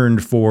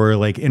concerned for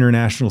like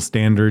international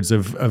standards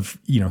of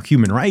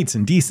human rights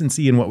and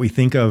decency and what we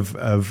think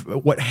of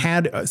what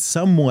had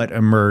somewhat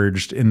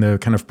emerged in the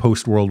kind of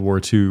post-World War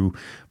II,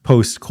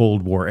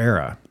 post-Cold War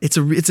era? It's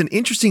an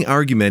interesting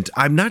argument.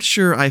 I'm not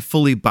sure I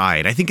fully buy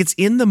it. I think it's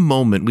in the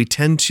moment we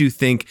tend to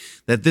think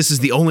that this is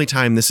the only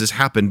time this has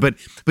happened. But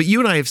you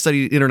and I have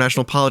studied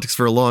international politics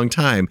for a long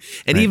time.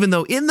 And even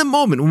though in the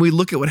moment when we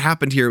look at what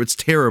happened here, it's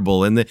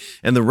terrible, and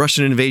the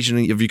Russian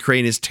invasion of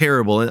Ukraine is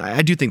terrible, and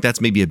I do think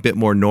that's maybe a bit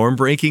more norm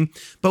breaking.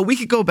 But we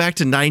could go back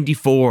to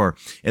 94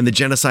 and the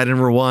genocide in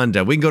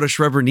Rwanda. We can go to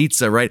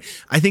Srebrenica, right?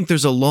 I think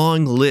there's a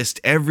long list.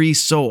 Every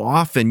so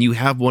often you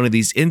have one of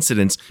these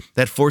incidents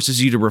that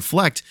forces you to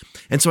reflect.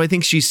 And so I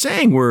think she's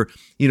saying we're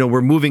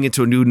moving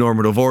into a new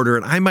normative order.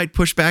 And I might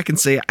push back and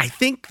say, I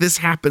think this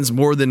happens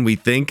more than we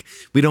think.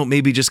 We don't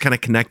maybe just kind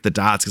of connect the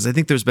dots, because I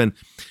think there's been,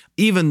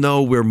 even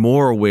though we're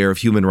more aware of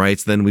human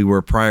rights than we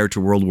were prior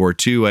to World War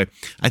II,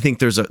 I think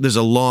there's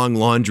a long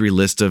laundry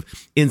list of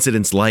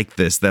incidents like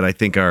this that I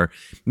think are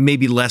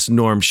maybe less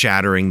norm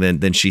shattering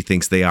than she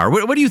thinks they are.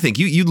 What do you think?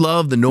 You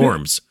love the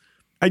norms.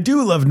 I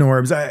do love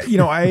norms. I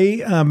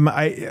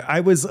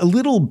was a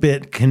little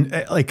bit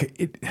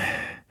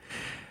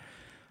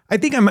I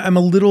think I'm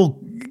a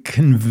little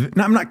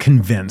I'm not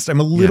convinced. I'm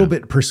a little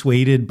bit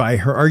persuaded by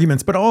her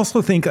arguments, but I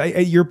also think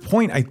your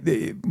point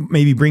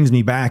maybe brings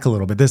me back a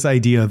little bit. This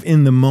idea of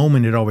in the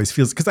moment, it always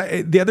feels, because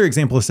the other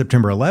example is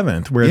September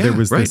 11th, where there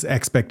was this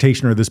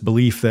expectation or this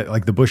belief that,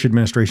 like, the Bush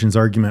administration's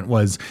argument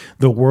was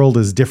the world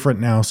is different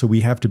now, so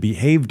we have to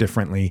behave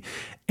differently.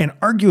 And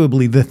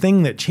arguably, the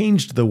thing that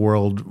changed the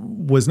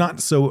world was not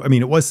so, I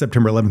mean, it was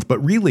September 11th, but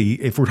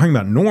really, if we're talking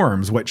about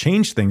norms, what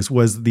changed things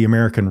was the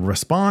American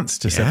response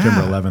to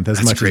September 11th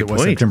as much as it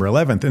was September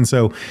 11th. And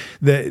so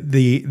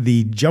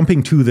the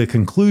jumping to the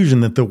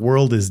conclusion that the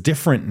world is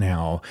different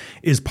now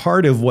is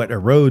part of what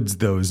erodes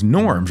those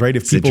norms, right?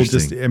 If people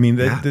just, I mean,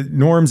 the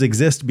norms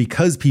exist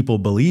because people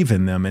believe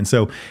in them. And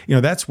so,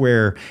 that's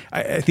where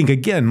I think,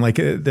 again, like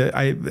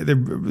there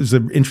was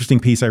an interesting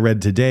piece I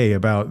read today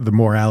about the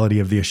morality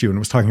of the issue, and it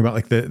was talking about,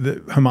 like,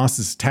 the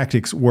Hamas's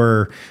tactics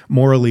were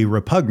morally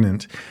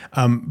repugnant,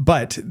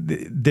 but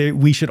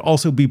we should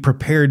also be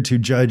prepared to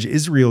judge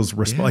Israel's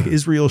response. Like,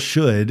 Israel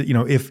should,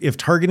 if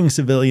targeting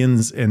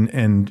civilians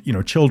and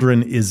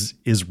children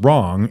is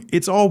wrong,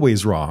 it's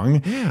always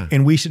wrong,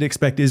 and we should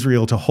expect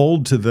Israel to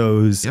hold to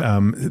those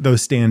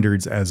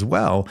standards as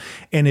well.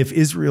 And if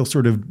Israel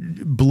sort of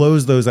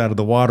blows those out of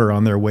the water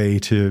on their way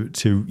to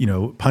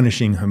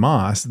punishing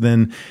Hamas,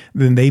 then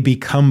they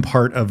become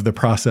part of the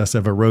process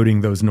of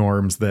eroding those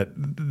norms that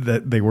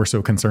they were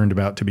so concerned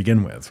about to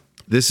begin with.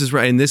 This is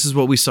right. And this is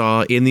what we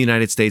saw in the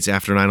United States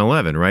after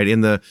 9/11, right?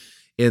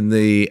 In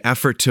the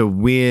effort to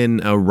win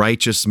a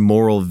righteous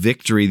moral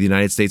victory, the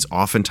United States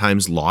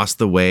oftentimes lost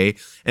the way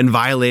and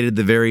violated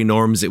the very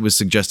norms it was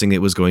suggesting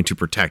it was going to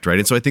protect, right?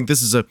 And so I think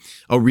this is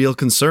a real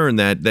concern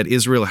that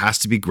Israel has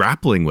to be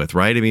grappling with,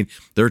 right? I mean,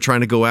 they're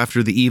trying to go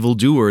after the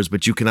evildoers,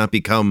 but you cannot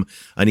become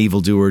an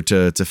evildoer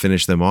to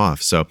finish them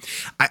off. So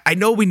I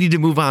know we need to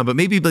move on, but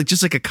maybe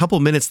just a couple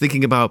minutes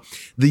thinking about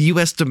the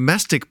U.S.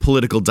 domestic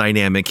political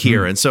dynamic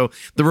here. And so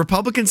the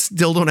Republicans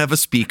still don't have a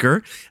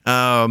speaker.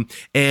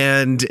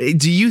 And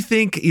do you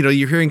think,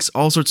 you're hearing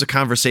all sorts of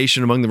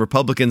conversation among the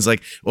Republicans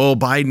like, oh,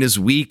 Biden is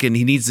weak and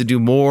he needs to do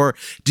more.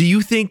 Do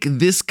you think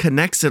this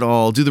connects at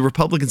all? Do the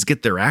Republicans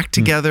get their act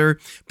together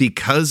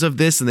because of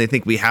this and they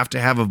think we have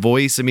to have a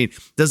voice? I mean,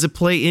 does it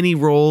play any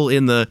role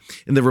in the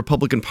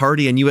Republican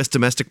Party and U.S.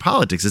 domestic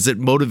politics? Does it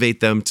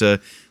motivate them to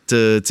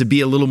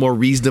be a little more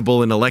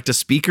reasonable and elect a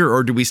speaker,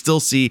 or do we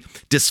still see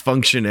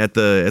dysfunction at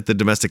the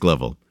domestic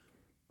level?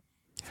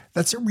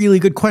 That's a really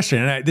good question.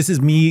 And this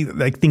is me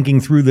thinking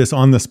through this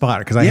on the spot,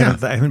 because I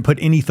haven't put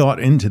any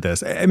thought into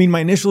this. I mean, my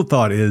initial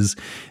thought is,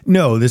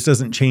 no, this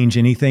doesn't change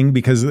anything,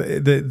 because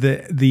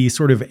the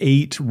sort of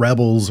 8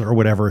 rebels or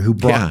whatever who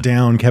brought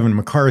down Kevin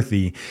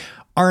McCarthy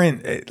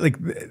aren't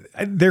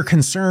their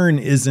concern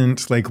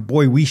isn't like,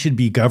 boy, we should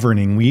be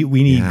governing. We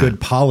need good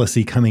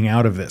policy coming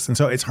out of this. And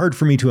so it's hard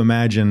for me to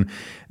imagine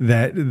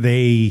that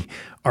they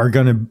are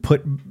going to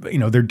put,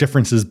 their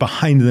differences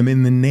behind them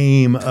in the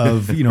name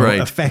of,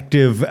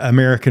 effective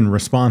American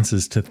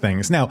responses to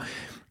things. Now,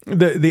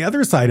 the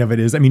other side of it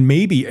is, I mean,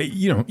 maybe,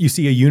 you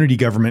see a unity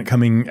government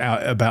coming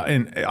out about,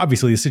 and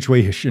obviously the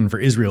situation for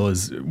Israel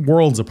is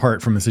worlds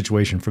apart from the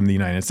situation from the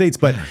United States,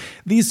 but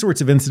these sorts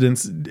of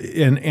incidents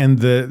and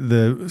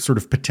the sort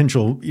of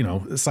potential,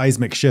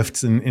 seismic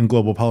shifts in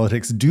global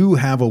politics do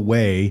have a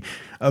way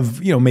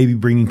of, maybe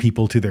bringing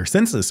people to their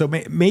senses. So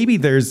maybe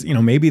there's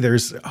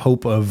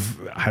hope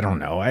of, I don't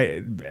know. I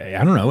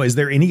don't know. Is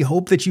there any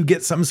hope that you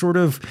get some sort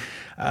of,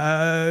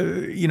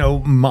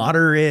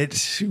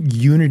 moderate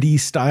unity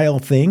style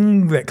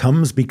thing that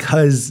comes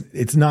because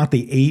it's not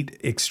the 8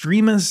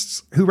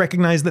 extremists who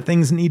recognize that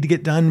things need to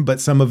get done, but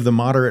some of the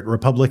moderate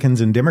Republicans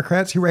and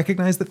Democrats who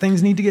recognize that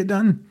things need to get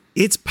done?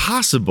 It's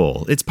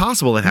possible. It's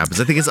possible that happens.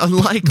 I think it's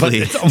unlikely. But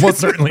it's almost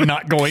certainly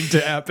not going to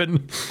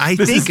happen.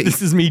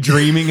 This is me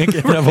dreaming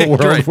again of a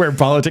world where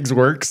politics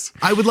works.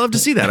 I would love to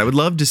see that. I would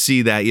love to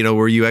see that,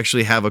 where you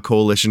actually have a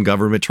coalition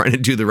government trying to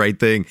do the right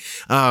thing.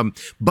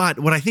 But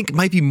what I think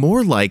might be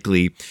more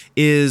likely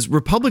is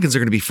Republicans are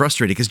going to be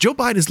frustrated because Joe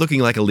Biden is looking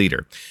like a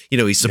leader.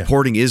 He's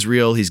supporting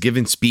Israel. He's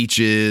giving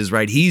speeches,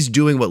 right? He's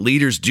doing what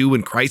leaders do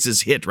when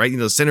crisis hit, right?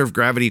 The center of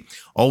gravity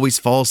always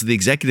falls to the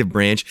executive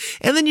branch.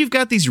 And then you've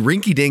got these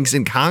rinky-dinks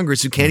in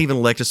Congress who can't even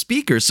elect a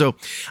speaker. So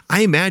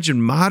I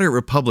imagine moderate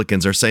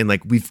Republicans are saying,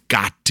 like, we've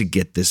got to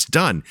get this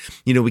done.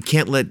 We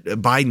can't let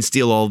Biden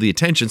steal all the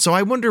attention. So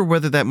I wonder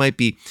whether that might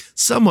be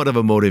somewhat of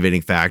a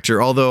motivating factor,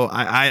 although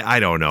I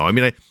don't know. I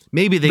mean,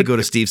 maybe they go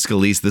to Steve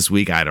Scalise this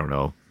week. I don't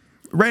know.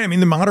 Right. I mean,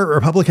 the moderate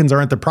Republicans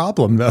aren't the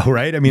problem, though,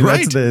 right? I mean,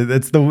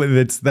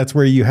 that's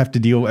where you have to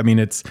deal. I mean,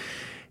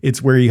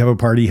 it's where you have a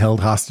party held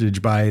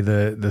hostage by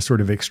the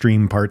sort of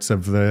extreme parts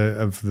of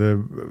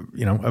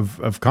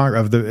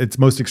its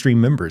most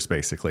extreme members,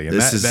 basically. And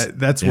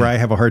that's where I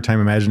have a hard time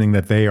imagining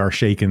that they are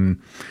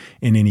shaken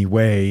in any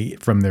way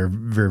from their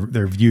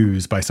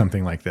views by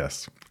something like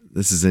this.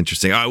 This is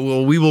interesting.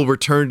 Well, we will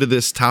return to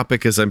this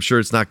topic, as I'm sure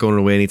it's not going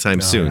away anytime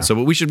soon. Yeah. So,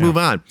 but we should move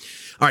on.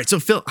 All right. So,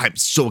 Phil, I'm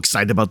so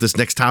excited about this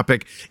next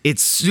topic.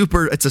 It's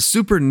a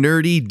super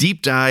nerdy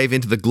deep dive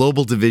into the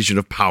global division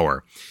of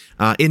power.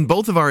 In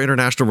both of our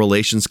international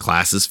relations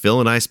classes, Phil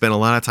and I spent a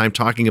lot of time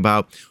talking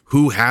about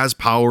who has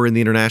power in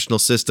the international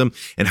system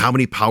and how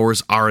many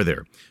powers are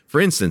there. For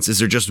instance, is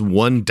there just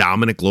one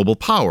dominant global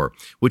power,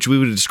 which we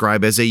would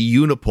describe as a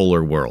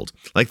unipolar world,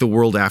 like the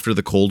world after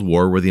the Cold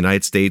War where the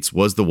United States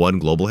was the one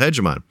global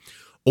hegemon?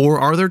 Or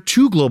are there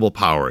two global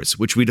powers,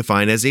 which we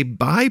define as a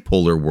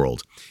bipolar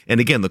world?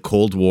 And again, the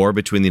Cold War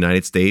between the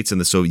United States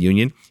and the Soviet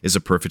Union is a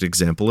perfect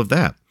example of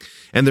that.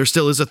 And there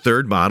still is a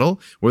third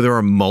model where there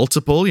are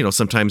multiple,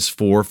 sometimes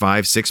 4,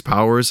 5, 6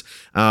 powers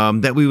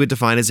that we would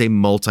define as a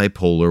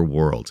multipolar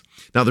world.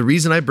 Now, the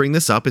reason I bring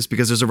this up is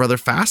because there's a rather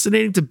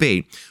fascinating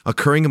debate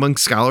occurring among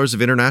scholars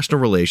of international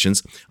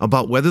relations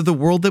about whether the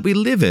world that we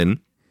live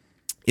in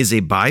is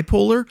a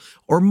bipolar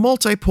or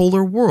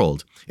multipolar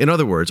world. In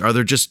other words, are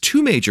there just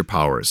two major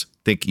powers,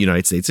 think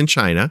United States and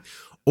China,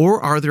 or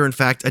are there in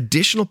fact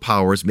additional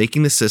powers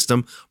making the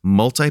system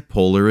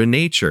multipolar in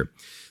nature?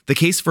 The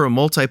case for a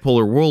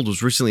multipolar world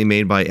was recently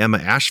made by Emma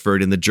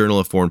Ashford in the Journal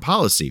of Foreign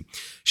Policy.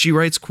 She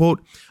writes,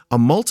 quote, "A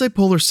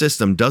multipolar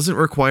system doesn't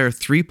require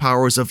 3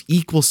 powers of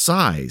equal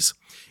size.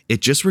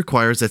 It just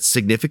requires that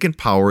significant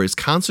power is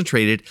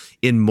concentrated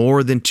in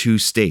more than 2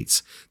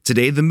 states.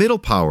 Today, the middle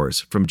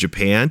powers, from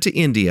Japan to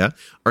India,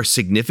 are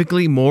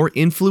significantly more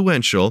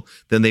influential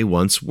than they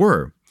once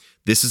were.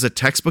 This is a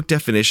textbook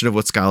definition of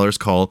what scholars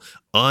call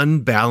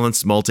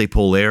unbalanced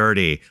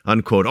multipolarity,"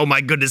 unquote. Oh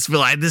my goodness,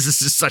 Phil, this is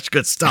just such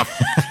good stuff.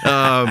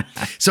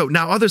 So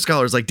now other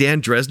scholars like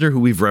Dan Dresner, who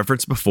we've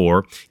referenced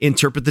before,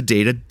 interpret the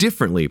data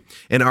differently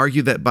and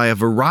argue that by a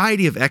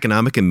variety of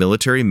economic and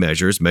military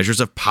measures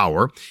of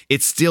power,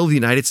 it's still the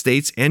United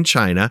States and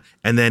China,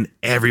 and then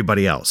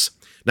everybody else.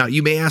 Now,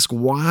 you may ask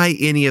why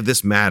any of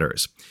this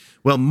matters.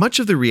 Well, much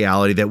of the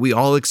reality that we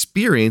all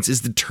experience is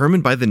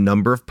determined by the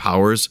number of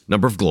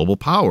global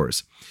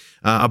powers.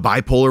 A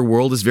bipolar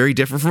world is very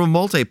different from a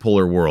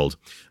multipolar world.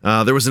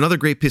 There was another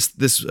great piece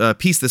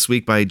this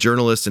week by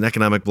journalist and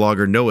economic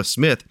blogger Noah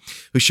Smith,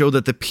 who showed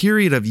that the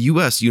period of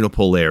U.S.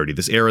 unipolarity,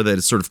 this era that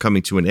is sort of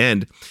coming to an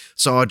end,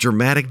 saw a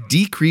dramatic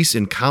decrease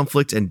in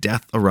conflict and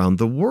death around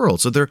the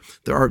world. So there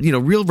are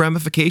real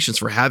ramifications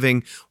for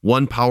having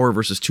one power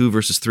versus 2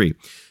 versus 3.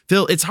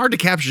 Phil, it's hard to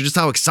capture just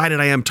how excited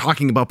I am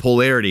talking about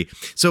polarity.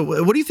 So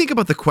what do you think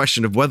about the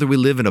question of whether we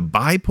live in a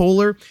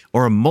bipolar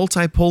or a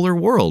multipolar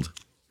world?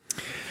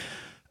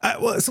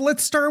 So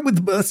let's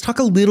talk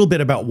a little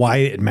bit about why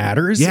it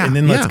matters, and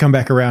then let's come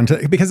back around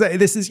to, because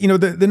this is,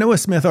 the Noah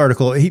Smith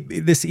article, he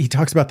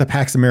talks about the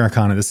Pax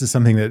Americana. This is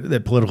something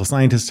that political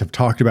scientists have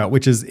talked about,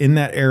 which is in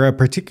that era,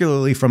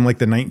 particularly from like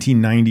the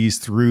 1990s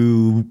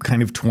through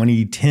kind of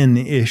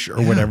 2010-ish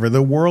or whatever,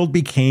 the world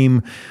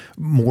became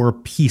more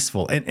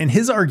peaceful. And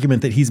his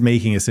argument that he's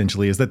making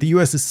essentially is that the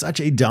U.S. is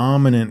such a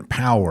dominant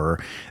power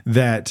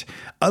that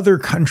other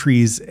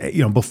countries,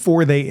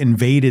 before they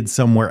invaded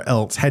somewhere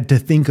else, had to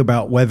think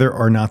about whether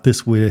or not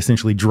this would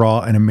essentially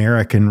draw an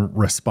American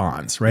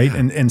response, right?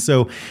 Yeah. And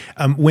so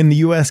when the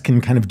U.S. can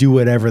kind of do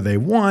whatever they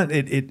want,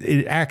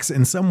 it acts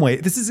in some way.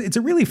 It's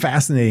a really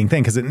fascinating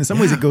thing because in some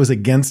ways it goes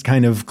against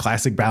kind of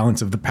classic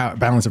balance of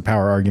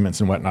power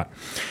arguments and whatnot.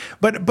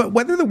 But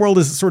whether the world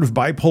is sort of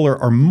bipolar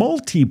or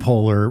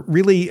multipolar,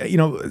 really,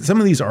 some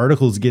of these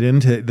articles get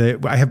into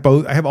I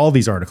have all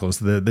these articles,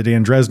 the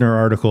Dan Dresner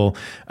article,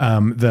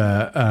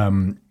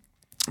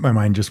 my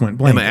mind just went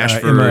blank. Emma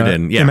Ashford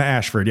Emma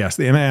Ashford, yes.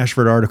 The Emma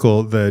Ashford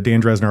article, the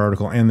Dan Dresner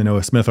article, and the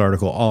Noah Smith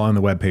article, all on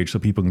the webpage so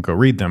people can go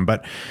read them.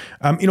 But,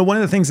 one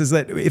of the things is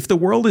that if the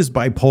world is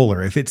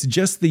bipolar, if it's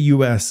just the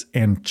U.S.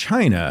 and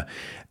China,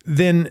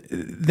 then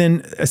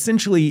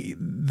essentially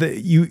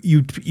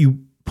you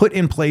put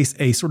in place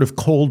a sort of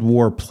Cold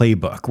War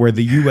playbook where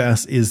the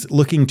U.S. is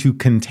looking to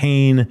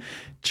contain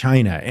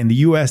China, and the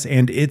U.S.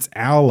 and its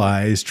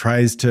allies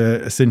tries to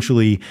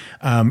essentially,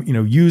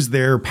 use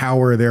their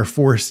power, their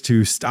force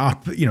to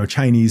stop,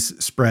 Chinese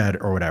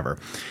spread or whatever.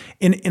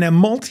 In a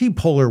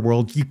multipolar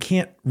world, you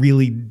can't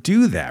really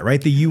do that,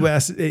 right? The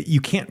U.S.,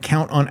 you can't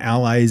count on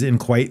allies in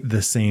quite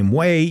the same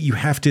way.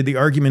 The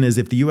argument is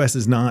if the U.S.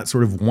 is not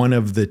sort of one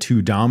of the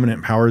 2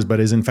 dominant powers, but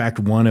is in fact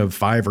one of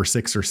 5 or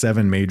 6 or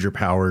 7 major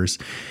powers,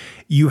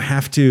 you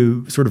have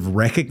to sort of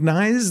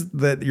recognize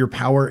that your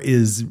power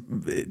is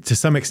to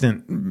some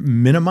extent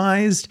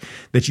minimized,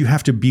 that you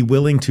have to be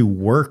willing to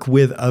work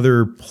with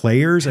other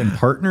players and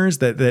partners,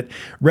 that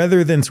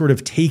rather than sort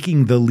of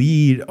taking the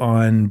lead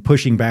on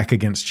pushing back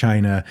against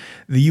China,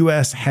 the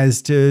U.S.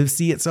 has to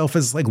see itself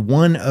as like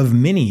one of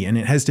many, and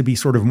it has to be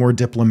sort of more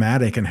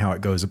diplomatic in how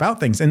it goes about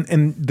things.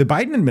 And the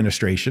Biden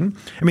administration,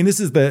 I mean, this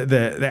is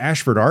the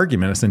Ashford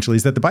argument essentially,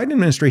 is that the Biden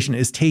administration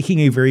is taking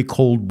a very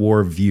Cold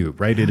War view,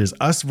 right? It is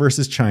us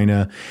versus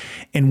China.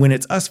 And when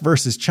it's us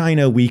versus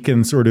China, we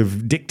can sort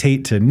of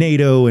dictate to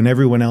NATO and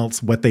everyone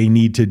else what they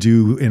need to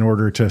do in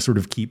order to sort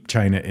of keep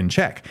China in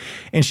check.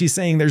 And she's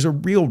saying there's a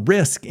real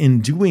risk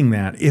in doing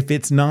that if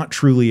it's not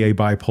truly a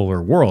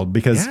bipolar world,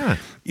 because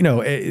you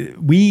know, if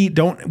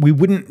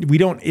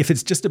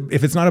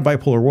it's not a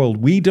bipolar world,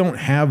 we don't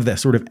have that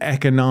sort of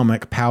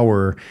economic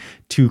power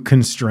to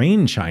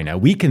constrain China.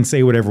 We can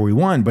say whatever we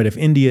want, but if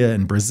India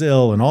and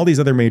Brazil and all these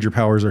other major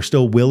powers are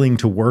still willing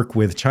to work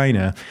with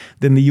China,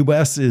 then the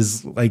US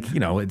is like, you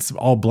know, it's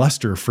all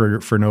bluster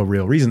for no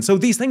real reason. So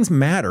these things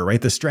matter,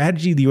 right? The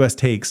strategy the US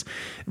takes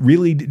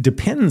really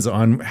depends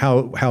on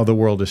how the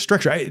world is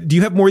structured. Do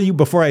you have more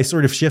before I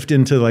sort of shift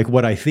into like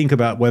what I think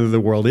about whether the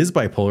world is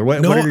bipolar?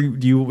 What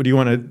do you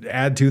want to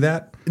add to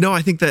that? No,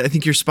 I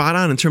think you're spot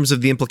on in terms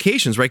of the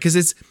implications, right?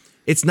 Because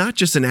it's not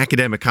just an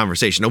academic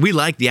conversation. Now, we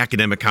like the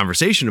academic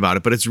conversation about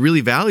it, but it's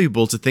really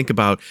valuable to think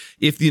about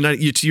if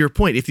to your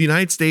point, if the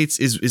United States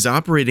is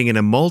operating in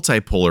a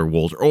multipolar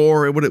world,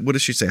 or what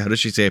does she say? How does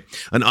she say?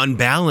 An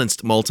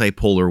unbalanced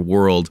multipolar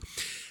world,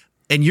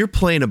 and you're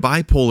playing a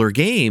bipolar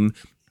game,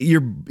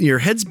 your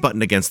head's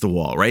buttoned against the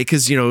wall, right?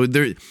 Because, you know,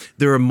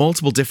 there are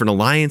multiple different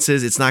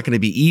alliances. It's not going to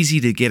be easy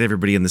to get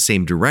everybody in the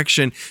same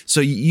direction. So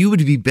you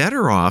would be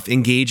better off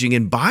engaging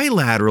in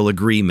bilateral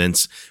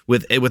agreements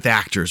with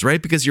actors,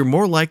 right? Because you're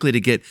more likely to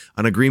get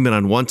an agreement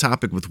on one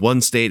topic with one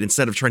state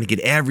instead of trying to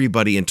get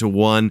everybody into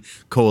one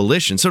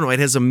coalition. So no, it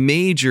has a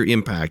major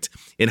impact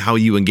in how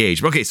you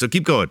engage. Okay, so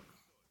keep going.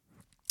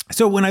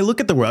 So when I look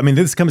at the world, I mean,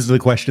 this comes to the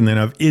question then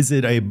of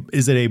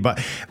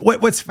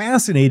what's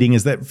fascinating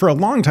is that for a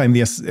long time,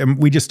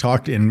 we just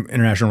talked in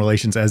international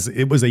relations as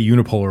it was a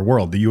unipolar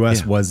world. The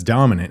U.S. was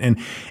dominant, and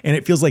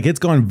it feels like it's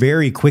gone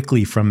very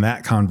quickly from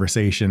that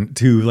conversation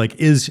to like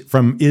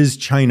is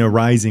China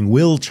rising?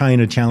 Will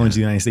China challenge the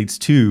United States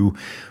to?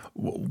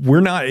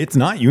 It's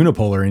not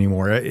unipolar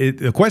anymore.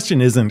 The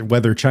question isn't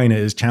whether China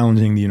is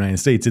challenging the United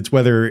States. It's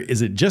whether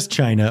is it just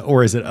China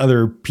or is it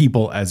other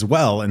people as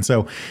well? And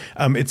so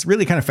it's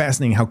really kind of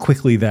fascinating how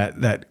quickly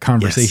that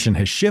conversation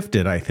has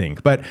shifted, I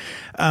think. But,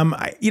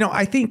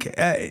 I think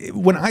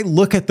when I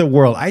look at the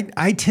world,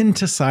 I tend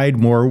to side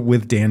more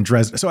with Dan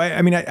Dresner. So,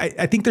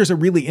 I think there's a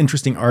really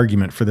interesting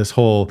argument for this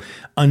whole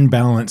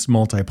unbalanced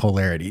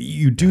multipolarity.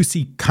 You do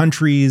see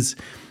countries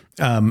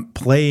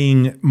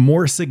playing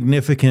more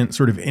significant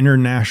sort of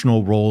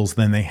international roles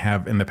than they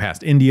have in the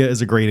past. India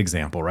is a great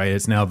example, right?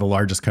 It's now the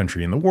largest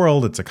country in the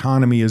world. Its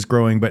economy is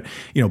growing, but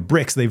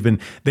BRICS.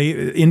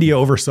 India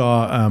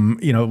oversaw,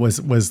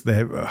 was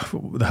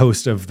the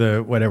host of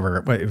the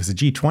it was a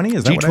G20.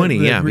 Is that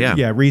G20?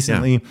 Yeah.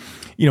 Recently,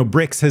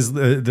 BRICS has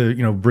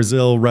the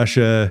Brazil,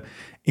 Russia,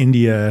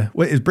 India.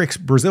 What is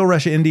BRICS? Brazil,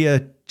 Russia,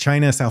 India,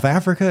 China, South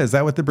Africa. Is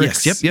that what the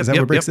BRICS? Yes. Is that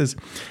what BRICS is?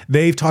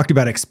 They've talked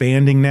about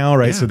expanding now,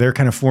 right? Yeah. So they're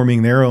kind of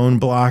forming their own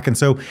block, and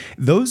so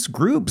those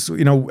groups,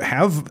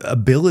 have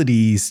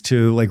abilities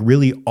to like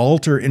really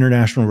alter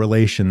international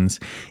relations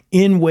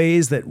in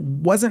ways that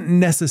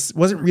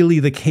wasn't really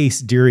the case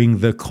during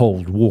the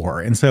Cold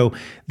War. And so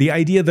the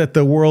idea that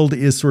the world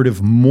is sort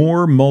of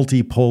more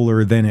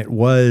multipolar than it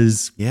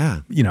was,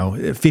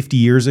 50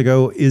 years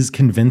ago is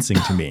convincing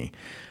to me.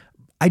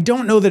 I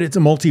don't know that it's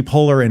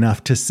multipolar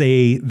enough to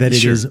say that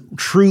it is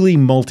truly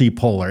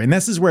multipolar. And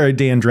this is where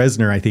Dan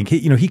Dresner, I think,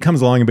 he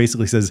comes along and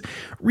basically says,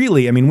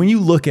 really, I mean, when you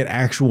look at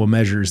actual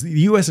measures,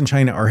 the U.S. and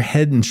China are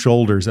head and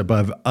shoulders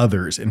above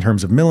others in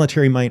terms of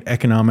military might,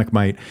 economic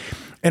might.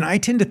 And I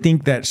tend to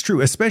think that's true,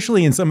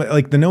 especially in some,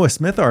 like the Noah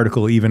Smith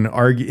article even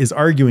is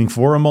arguing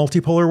for a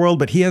multipolar world,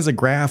 but he has a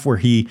graph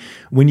where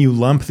when you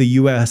lump the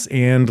US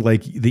and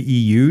like the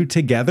EU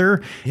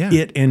together,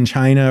 it and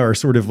China are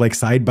sort of like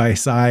side by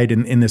side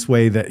in this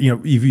way that,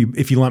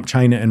 if you lump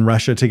China and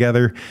Russia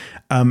together,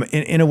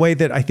 in a way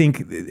that I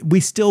think we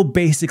still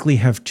basically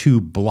have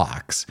two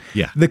blocks.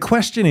 Yeah. The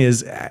question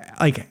is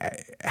like,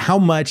 how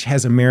much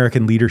has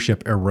American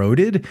leadership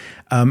eroded?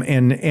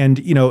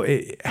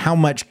 And how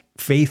much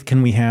faith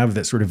can we have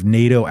that sort of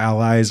NATO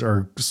allies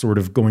are sort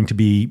of going to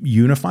be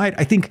unified?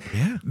 I think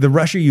the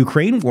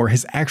Russia-Ukraine war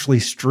has actually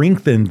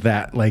strengthened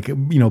that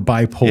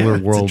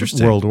bipolar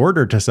world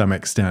order to some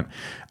extent.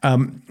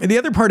 The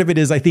other part of it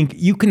is I think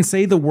you can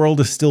say the world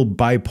is still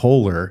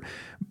bipolar,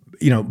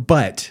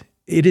 but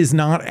it is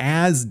not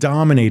as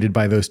dominated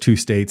by those two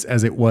states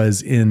as it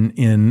was in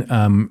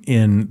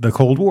the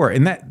Cold War,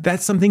 and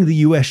that's something the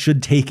U.S.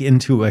 should take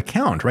into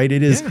account, right?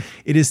 It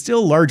is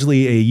still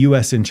largely a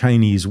U.S. and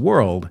Chinese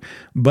world,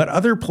 but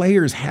other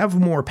players have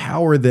more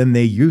power than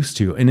they used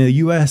to. And the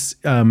U.S.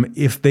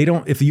 If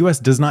the U.S.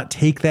 does not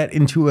take that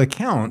into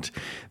account,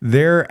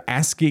 they're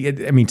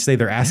asking. I mean, to say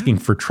they're asking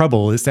for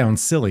trouble, it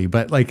sounds silly,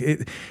 but like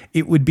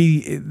it would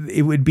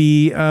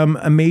be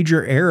a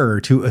major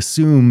error to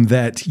assume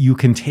that you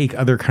can take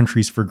other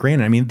countries for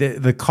granted. I mean,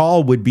 the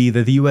call would be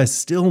that the U.S.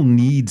 still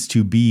needs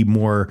to be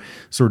more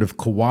sort of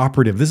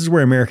cooperative. This is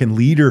where American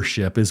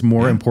leadership is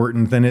more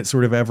important than it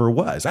sort of ever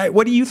was.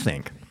 What do you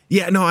think?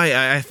 Yeah, no,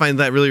 I find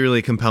that really,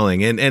 really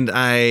compelling. And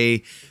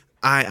I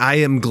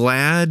am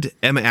glad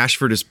Emma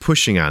Ashford is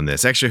pushing on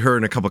this. Actually, her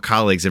and a couple of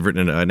colleagues have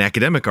written an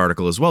academic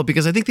article as well,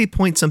 because I think they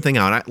point something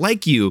out.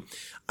 Like you,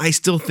 I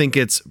still think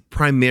it's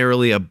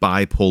primarily a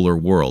bipolar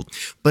world,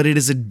 but it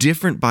is a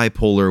different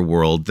bipolar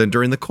world than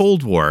during the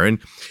Cold War.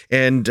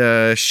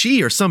 And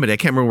she or somebody, I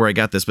can't remember where I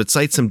got this, but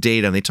cites some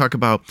data, and they talk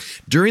about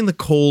during the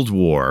Cold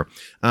War,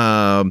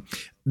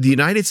 the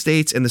United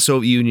States and the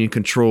Soviet Union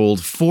controlled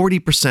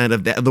 40%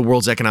 of the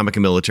world's economic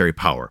and military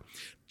power.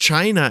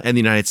 China and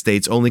the United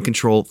States only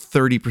control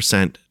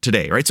 30%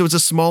 today, right? So it's a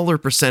smaller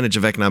percentage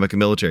of economic and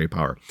military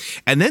power.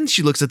 And then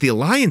she looks at the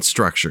alliance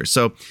structure.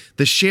 So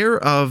the share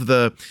of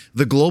the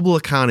global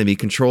economy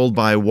controlled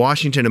by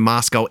Washington and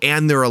Moscow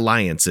and their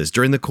alliances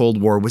during the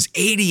Cold War was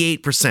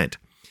 88%.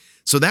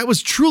 So that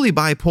was truly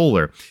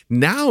bipolar.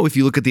 Now, if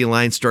you look at the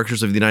alliance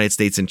structures of the United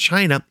States and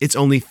China, it's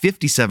only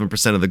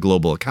 57% of the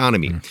global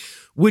economy,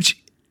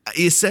 which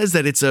it says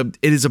that it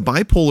is a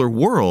bipolar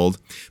world,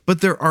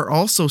 but there are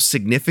also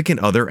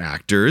significant other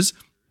actors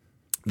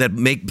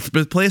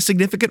that play a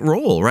significant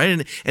role,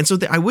 right? And so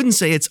I wouldn't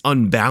say it's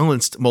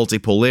unbalanced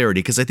multipolarity,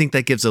 because I think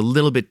that gives a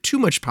little bit too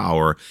much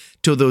power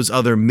to those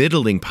other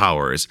middling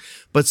powers.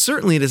 But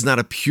certainly it is not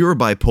a pure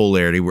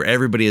bipolarity where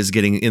everybody is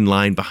getting in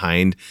line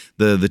behind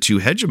the two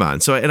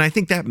hegemons. So, and I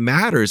think that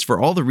matters for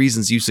all the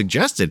reasons you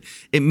suggested.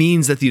 It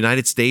means that the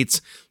United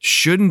States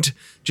shouldn't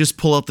just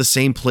pull out the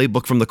same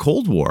playbook from the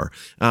Cold War.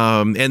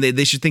 And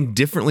they should think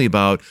differently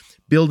about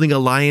building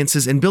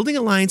alliances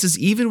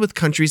even with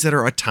countries that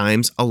are at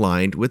times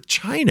aligned with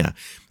China.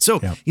 So,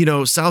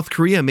 South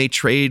Korea may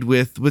trade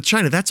with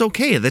China. That's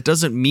okay. That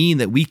doesn't mean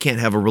that we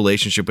can't have a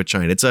relationship with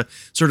China. It's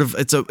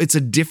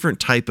a different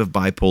type of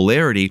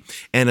bipolarity,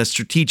 and a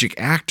strategic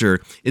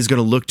actor is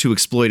going to look to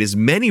exploit as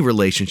many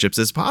relationships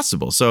as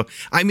possible. So,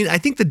 I mean, I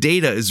think the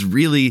data is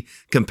really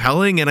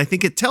compelling, and I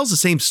think it tells the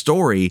same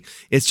story.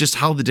 It's just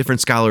how the different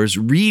scholars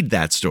read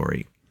that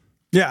story.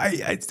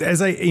 Yeah,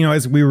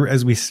 as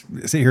we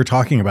sit here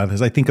talking about this,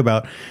 I think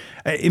about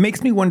it.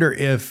 Makes me wonder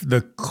if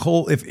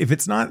if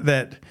it's not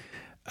that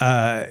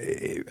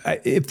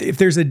if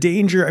there's a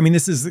danger. I mean,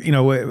 this is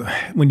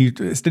when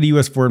you study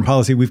U.S. foreign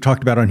policy, we've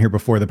talked about on here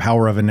before the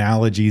power of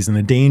analogies and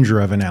the danger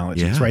of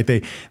analogies, right?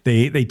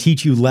 They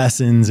teach you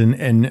lessons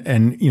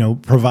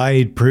and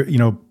provide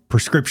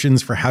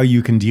prescriptions for how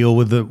you can deal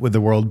with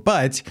the world,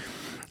 but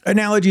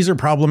analogies are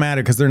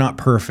problematic because they're not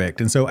perfect.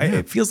 And so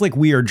it feels like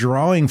we are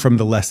drawing from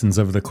the lessons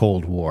of the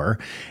Cold War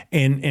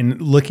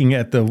and looking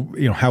at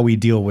how we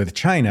deal with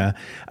China.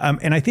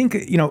 And I think,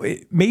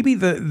 maybe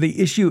the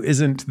issue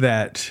isn't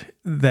that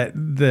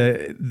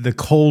the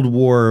Cold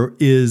War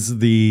is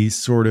the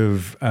sort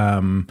of,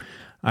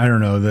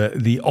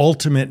 the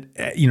ultimate,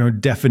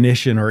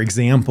 definition or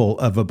example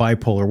of a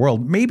bipolar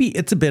world. Maybe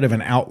it's a bit of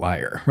an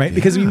outlier, right?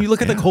 Because when you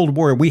look at the Cold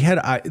War, we had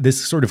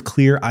this sort of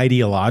clear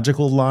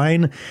ideological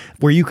line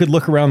where you could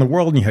look around the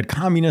world and you had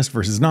communist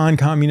versus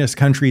non-communist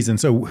countries. And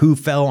so who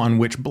fell on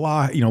which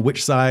block,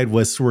 which side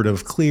was sort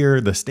of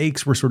clear. The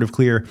stakes were sort of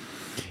clear.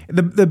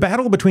 The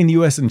battle between the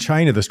U.S. and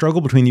China, the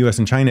struggle between the U.S.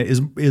 and China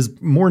is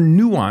more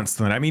nuanced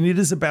than that. I mean, it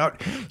is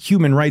about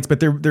human rights, but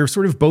they're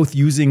sort of both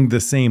using the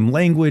same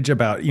language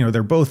about,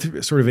 they're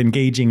both sort of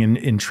engaging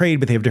in trade,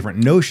 but they have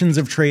different notions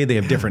of trade. They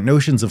have different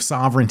notions of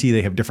sovereignty.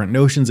 They have different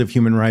notions of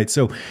human rights.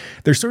 So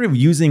they're sort of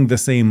using the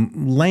same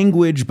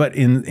language, but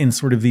in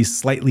sort of these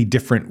slightly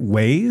different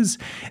ways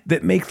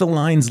that make the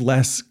lines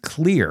less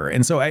clear.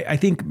 And so I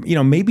think,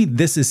 maybe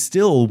this is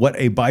still what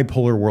a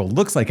bipolar world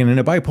looks like. And in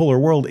a bipolar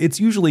world, it's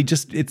usually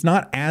it's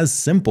not as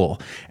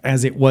simple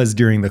as it was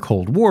during the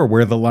Cold War,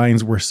 where the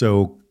lines were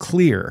so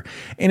clear.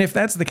 And if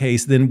that's the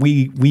case, then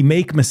we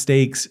make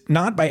mistakes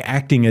not by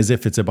acting as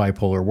if it's a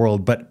bipolar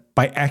world, but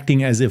by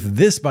acting as if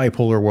this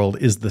bipolar world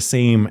is the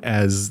same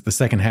as the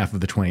second half of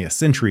the 20th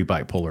century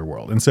bipolar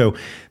world. And so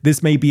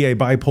this may be a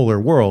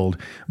bipolar world,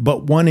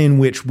 but one in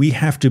which we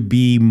have to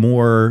be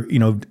more,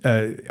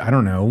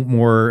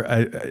 more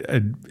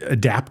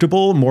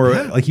adaptable, more,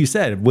 like you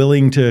said,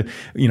 willing to,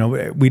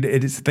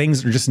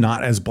 things are just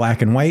not as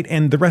black and white,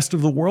 and the rest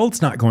of the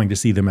world's not going to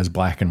see them as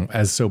black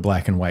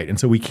and white. And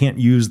so we can't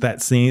use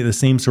the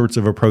same sorts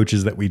of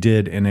approaches that we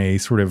did in a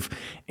sort of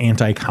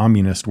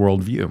anti-communist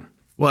worldview.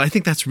 Well, I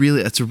think that's a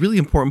really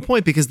important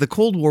point, because the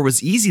Cold War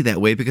was easy that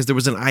way because there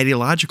was an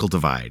ideological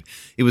divide.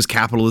 It was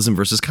capitalism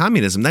versus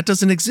communism. That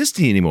doesn't exist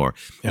anymore.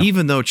 Yeah.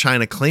 Even though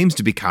China claims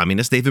to be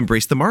communist, they've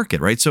embraced the market,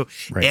 right? So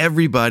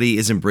everybody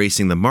is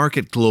embracing the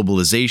market,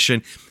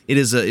 globalization. It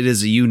is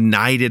a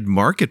united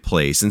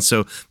marketplace. And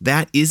so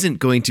that isn't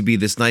going to be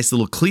this nice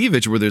little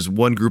cleavage where there's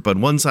one group on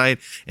one side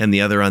and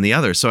the other on the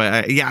other. So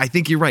I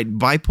think you're right.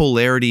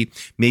 Bipolarity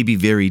may be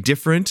very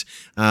different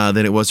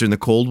than it was during the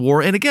Cold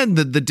War. And again,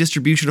 the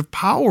distribution of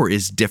power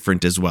is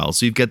different as well.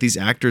 So you've got these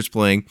actors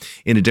playing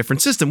in a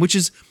different system, which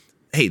is,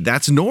 hey,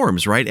 that's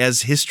norms, right?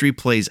 As history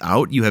plays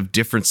out, you have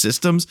different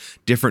systems,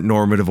 different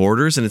normative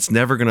orders, and it's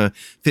never going to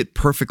fit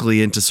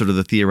perfectly into sort of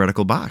the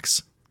theoretical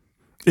box.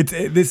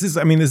 This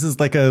is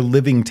like a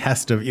living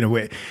test of,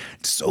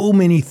 so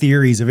many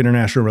theories of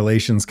international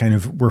relations kind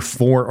of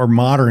or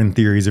modern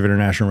theories of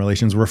international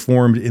relations were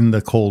formed in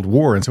the Cold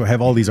War. And so I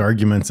have all these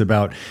arguments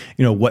about,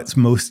 what's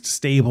most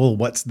stable,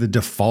 what's the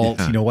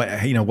default,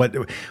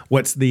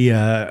 what's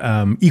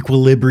the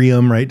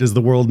equilibrium, right? Does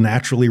the world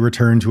naturally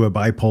return to a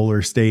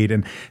bipolar state?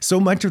 And so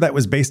much of that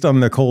was based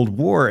on the Cold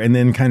War, and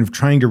then kind of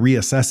trying to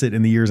reassess it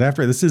in the years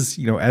after. This is,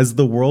 as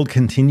the world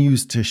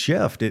continues to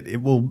shift,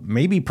 it will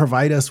maybe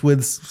provide us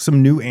with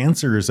some new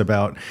answers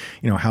about,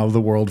 how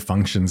the world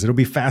functions. It'll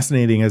be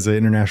fascinating as an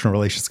international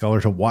relations scholar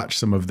to watch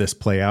some of this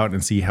play out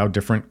and see how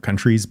different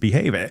countries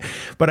behave.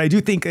 But I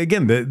do think,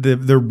 again,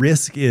 the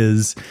risk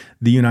is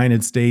the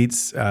United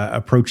States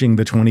approaching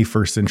the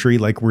 21st century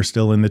like we're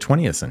still in the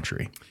 20th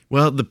century.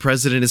 Well, the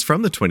president is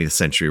from the 20th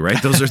century,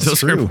 right? Those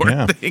are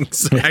important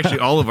things. Yeah. Actually,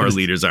 all of our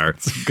leaders are.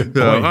 Good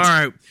point. All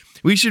right,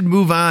 we should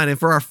move on. And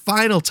for our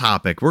final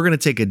topic, we're going to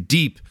take a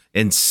deep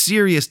and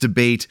serious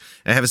debate.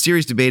 I have a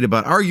serious debate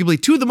about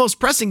arguably two of the most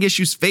pressing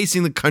issues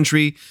facing the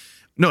country.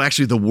 No,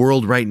 actually the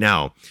world right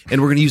now.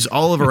 And we're going to use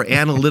all of our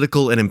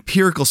analytical and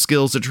empirical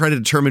skills to try to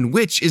determine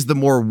which is the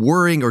more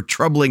worrying or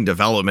troubling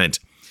development.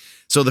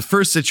 So the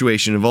first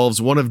situation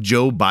involves one of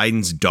Joe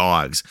Biden's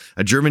dogs,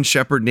 a German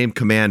Shepherd named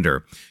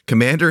Commander.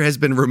 Commander has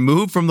been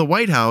removed from the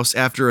White House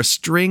after a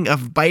string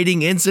of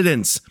biting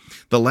incidents.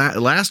 The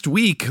last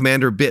week,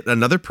 Commander bit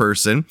another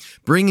person,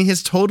 bringing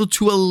his total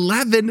to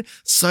 11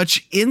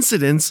 such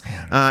incidents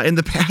in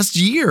the past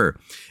year.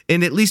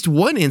 In at least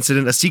one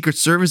incident, a Secret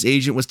Service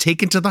agent was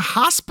taken to the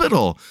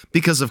hospital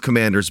because of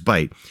Commander's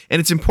bite. And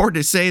it's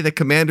important to say that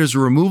Commander's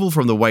removal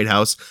from the White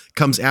House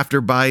comes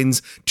after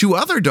Biden's two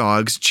other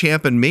dogs,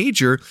 Champ and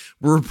Major,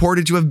 were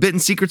reported to have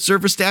bitten Secret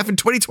Service staff in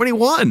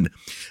 2021.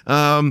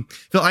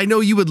 Phil, I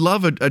know you would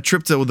love a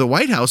trip to the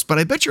White House, but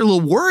I bet you're a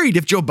little worried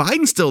if Joe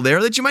Biden's still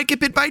there that you might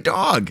get bit by a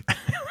dog.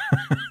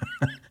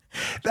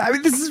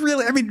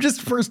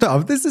 Just first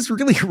off, this is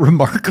really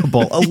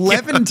remarkable.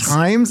 11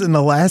 times in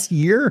the last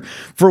year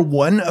for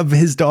one of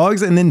his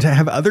dogs, and then to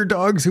have other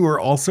dogs who are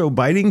also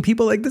biting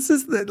people. Like, this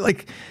is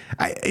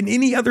in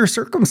any other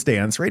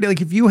circumstance, right?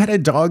 Like, if you had a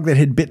dog that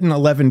had bitten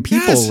 11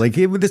 people,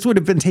 this would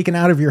have been taken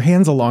out of your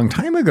hands a long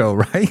time ago,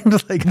 right?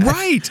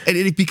 Right.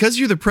 And because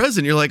you're the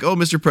president, you're like, oh,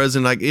 Mr.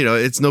 President,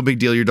 it's no big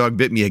deal. Your dog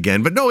bit me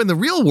again. But no, in the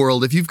real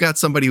world, if you've got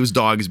somebody whose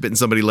dog has bitten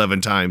somebody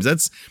 11 times,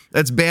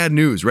 that's bad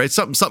news, right?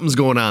 Something's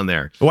going on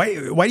there. Why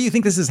do you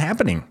think this is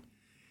happening?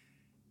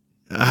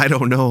 I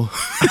don't know.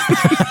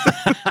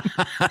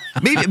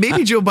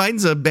 maybe Joe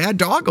Biden's a bad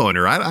dog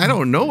owner. I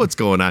don't know what's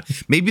going on.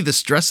 Maybe the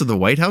stress of the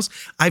White House.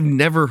 I've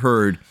never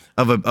heard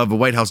of a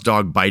White House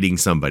dog biting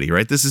somebody,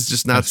 right? This is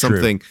just not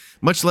something,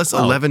 much less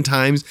 11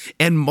 times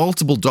and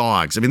multiple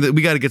dogs. I mean,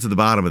 we got to get to the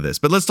bottom of this.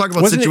 But let's talk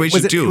about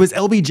situation two. It was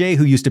LBJ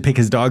who used to pick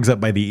his dogs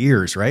up by the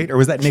ears, right? Or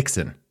was that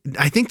Nixon?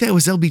 I think that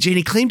was LBJ, and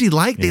he claimed they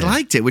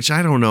liked it, which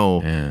I don't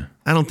know. Yeah.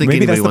 I don't think maybe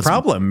anybody that's the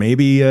problem.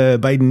 Maybe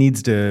Biden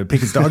needs to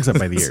pick his dogs up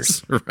by the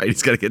ears. Right.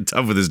 He's got to get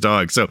tough with his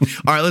dog. So,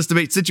 all right, let's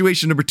debate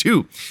situation number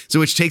two. So,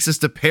 which takes us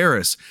to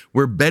Paris,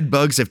 where bed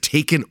bugs have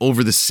taken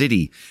over the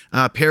city.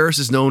 Paris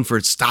is known for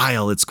its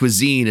style, its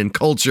cuisine, and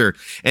culture,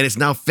 and it's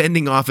now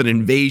fending off an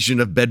invasion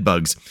of bed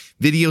bugs.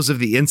 Videos of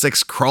the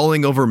insects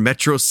crawling over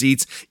metro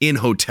seats, in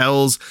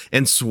hotels,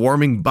 and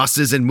swarming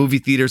buses and movie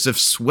theaters have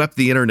swept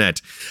the internet.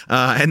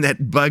 And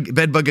that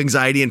bed bug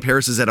anxiety in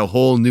Paris is at a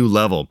whole new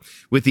level.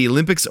 With the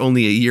Olympics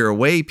only a year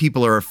away,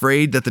 people are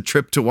afraid that the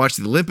trip to watch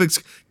the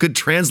Olympics could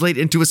translate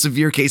into a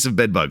severe case of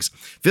bed bugs.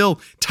 Phil,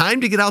 time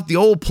to get out the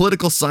old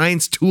political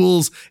science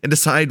tools and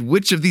decide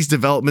which of these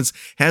developments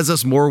has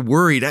us more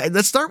worried.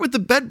 Let's start with the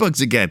bed bugs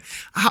again.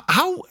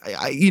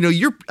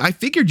 I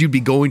figured you'd be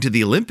going to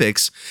the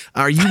Olympics.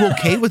 Are you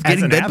okay with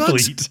getting bed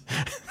bugs?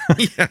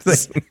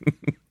 Yes.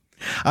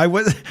 I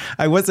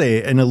was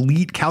an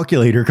elite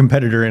calculator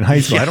competitor in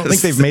high school. Yes. I don't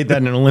think they've made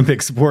that an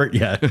Olympic sport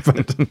yet.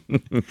 But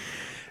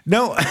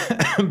No,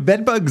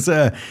 bedbugs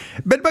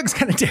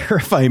kind of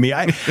terrify me.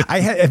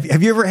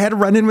 Have you ever had a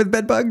run-in with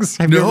bedbugs?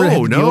 Have you ever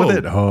had to deal with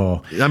it?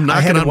 Oh, I'm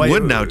knocking on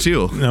wood now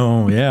too.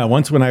 No, yeah.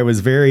 Once when I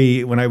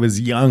was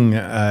young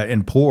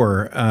and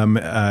poor,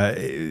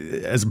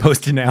 as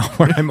opposed to now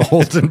when I'm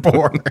old and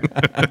poor.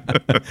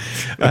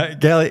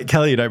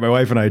 Kelly and I, my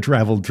wife and I,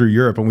 traveled through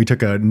Europe, and we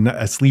took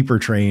a sleeper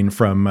train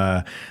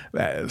from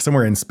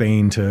somewhere in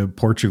Spain to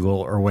Portugal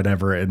or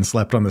whatever, and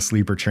slept on the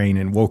sleeper train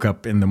and woke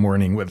up in the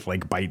morning with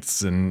like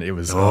bites, and it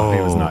was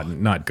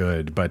not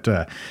good. But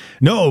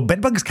no,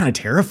 bedbugs kind of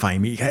terrify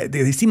me.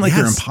 They seem like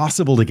they're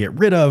impossible to get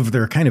rid of.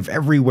 They're kind of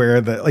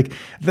everywhere.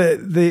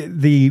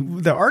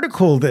 The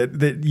article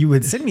that you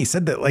had sent me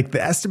said that like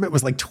the estimate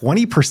was like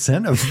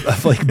 20%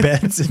 of like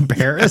beds in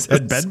Paris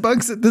had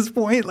bedbugs at this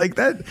point. Like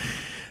that.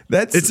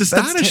 It's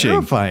astonishing. That's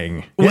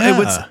terrifying.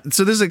 Well,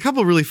 so there's a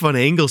couple really fun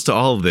angles to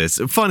all of this,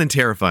 fun and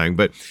terrifying.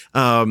 But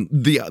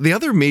the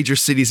other major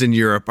cities in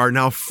Europe are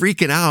now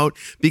freaking out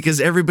because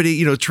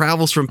everybody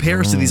travels from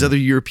Paris to these other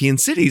European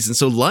cities, and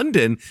so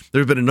London. There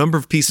have been a number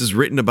of pieces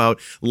written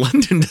about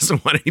London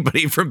doesn't want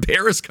anybody from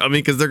Paris coming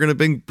because they're going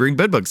to bring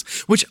bedbugs.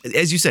 Which,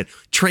 as you said,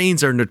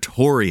 trains are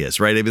notorious,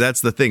 right? I mean,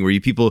 that's the thing where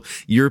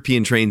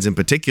European trains in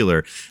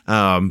particular.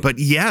 But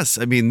yes,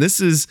 I mean,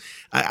 this is.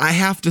 I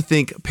have to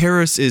think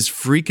Paris is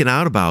freaking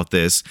out about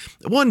this.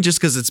 One, just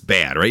because it's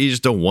bad, right? You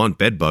just don't want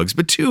bed bugs.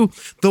 But two,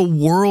 the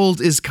world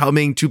is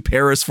coming to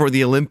Paris for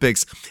the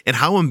Olympics. And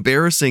how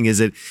embarrassing is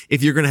it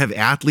if you're going to have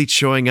athletes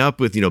showing up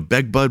with,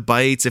 bed bug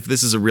bites? If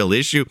this is a real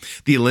issue,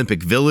 the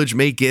Olympic Village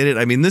may get it.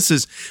 I mean,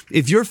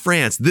 if you're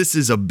France, this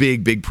is a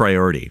big, big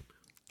priority.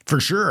 For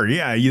sure,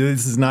 yeah.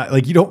 This is not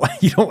like you don't want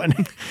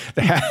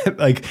to have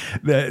like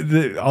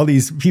all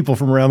these people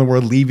from around the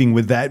world leaving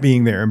with that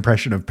being their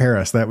impression of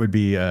Paris. That would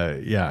be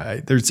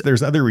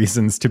There's other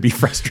reasons to be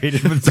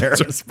frustrated with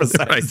Paris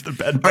besides the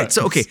bed bugs.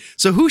 All right,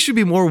 so who should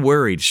be more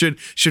worried? Should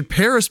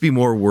Paris be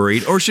more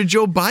worried, or should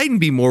Joe Biden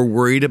be more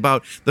worried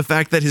about the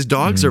fact that his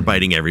dogs are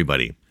biting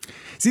everybody?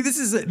 See, this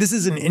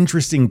is an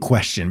interesting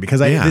question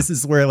because this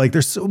is where like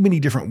there's so many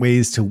different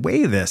ways to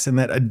weigh this, and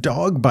that a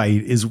dog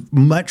bite is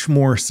much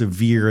more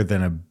severe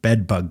than a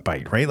bed bug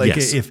bite, right? Like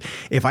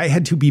if I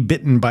had to be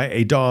bitten by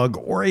a dog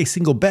or a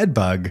single bed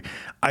bug,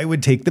 I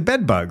would take the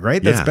bed bug,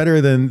 right? That's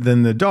better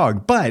than the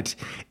dog. But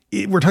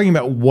we're talking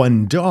about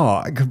one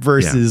dog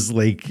versus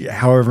like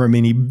however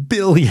many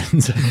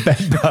billions of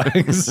bed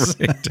bugs.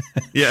 Right.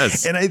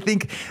 Yes. And I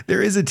think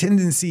there is a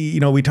tendency,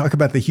 we talk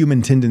about the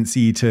human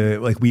tendency to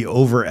like we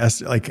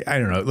overestimate, like, I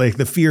don't know, like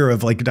the fear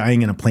of like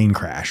dying in a plane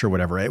crash or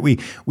whatever, right?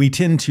 We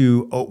tend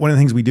to, one of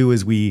the things we do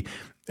is we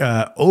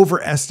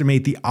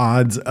overestimate the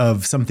odds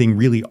of something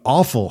really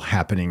awful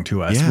happening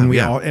to us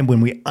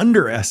when we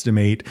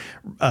underestimate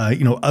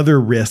other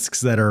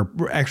risks that are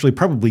actually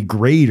probably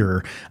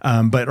greater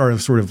but are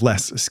sort of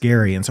less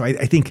scary. And so I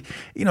think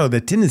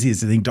the tendency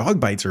is to think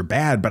dog bites are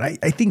bad, but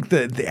I think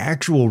the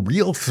actual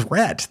real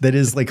threat that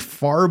is like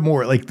far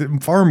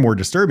more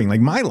disturbing,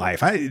 like my life,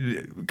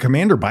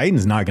 Commander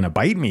Biden's not going to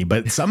bite me,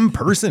 but some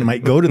person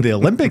might go to the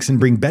Olympics and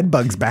bring bed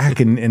bugs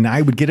back and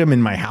I would get them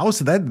in my house.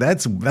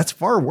 That's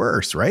far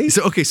worse, right?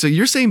 So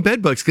you're saying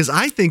bed bugs, because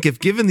I think if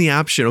given the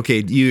option,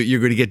 you're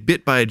going to get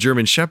bit by a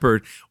German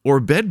Shepherd or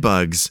bed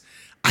bugs,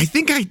 I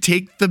think I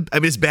take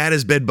as bad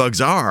as bed bugs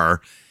are,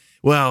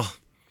 well,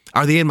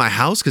 are they in my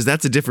house? Because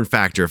that's a different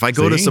factor. If I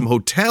go to some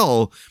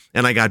hotel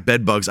and I got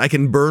bed bugs, I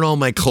can burn all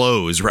my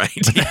clothes, right?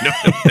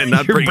 And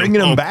not you're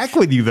bringing them back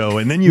with you though,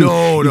 and then you've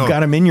got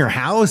them in your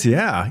house.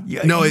 Yeah.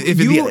 No,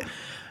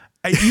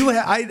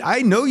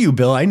 I know you,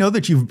 Bill. I know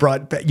that you've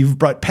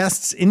brought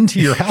pests into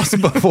your house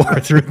before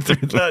through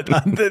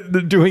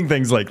doing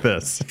things like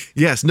this.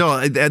 Yes,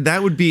 no,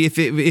 that would be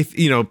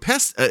if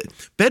pests,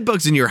 bed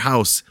bugs in your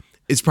house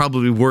is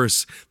probably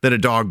worse than a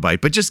dog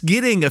bite. But just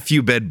getting a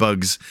few bed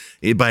bugs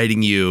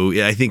biting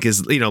you, I think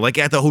is like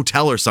at the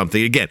hotel or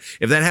something. Again,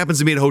 if that happens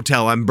to me at a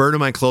hotel, I'm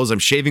burning my clothes, I'm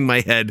shaving my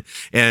head,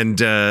 and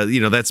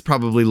that's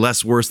probably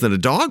less worse than a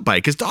dog bite,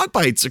 because dog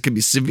bites can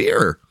be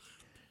severe.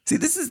 See,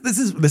 this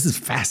is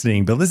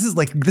fascinating, Bill.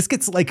 This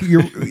gets like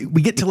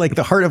we get to like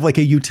the heart of like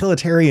a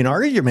utilitarian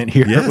argument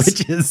here,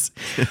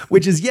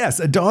 which is yes,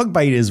 a dog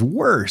bite is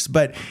worse,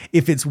 but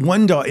if it's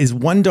one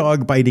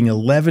dog biting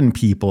 11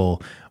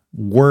 people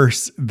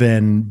worse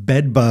than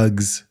bed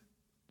bugs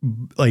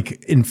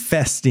like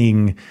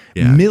infesting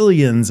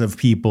millions of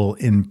people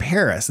in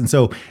Paris? And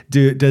so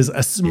does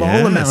a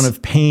small amount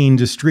of pain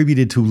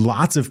distributed to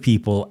lots of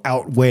people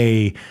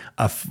outweigh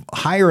a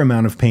higher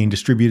amount of pain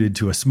distributed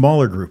to a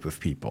smaller group of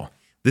people?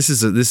 This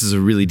is a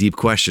really deep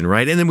question,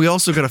 right? And then we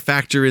also got to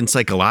factor in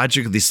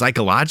the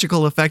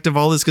psychological effect of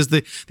all this, because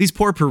these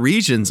poor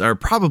Parisians are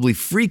probably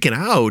freaking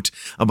out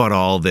about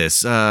all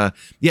this. At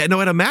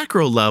a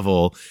macro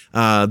level,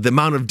 the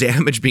amount of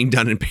damage being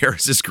done in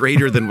Paris is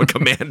greater than what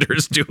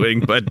Commander's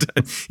doing. But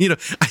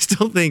I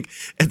still think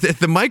at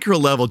the micro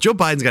level, Joe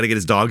Biden's got to get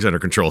his dogs under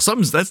control.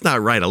 That's not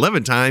right.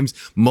 11 times,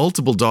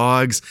 multiple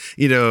dogs.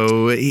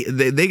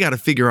 They got to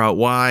figure out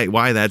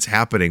why that's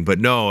happening. But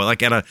no,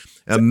 like at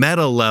a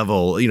meta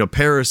level,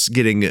 Paris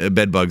getting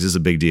bed bugs is a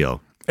big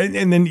deal.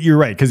 And then you're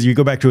right, because you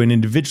go back to an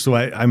individual. So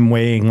I'm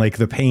weighing like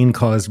the pain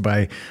caused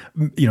by,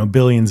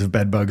 billions of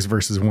bed bugs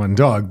versus one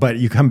dog. But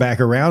you come back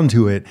around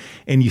to it,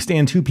 and you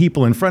stand two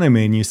people in front of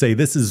me, and you say,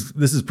 "This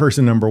is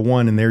person number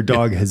one, and their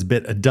dog has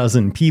bit a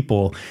dozen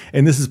people,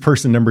 and this is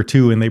person number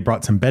two, and they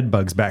brought some bed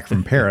bugs back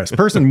from Paris."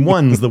 Person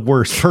one's the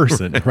worst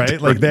person, right?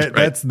 Like that.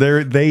 Right. That's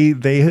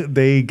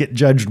they get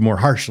judged more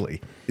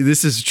harshly.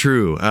 This is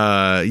true.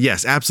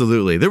 Yes,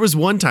 absolutely. There was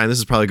one time, this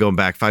is probably going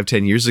back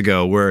 5-10 years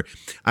ago, where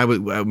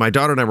my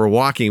daughter and I were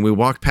walking. We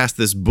walked past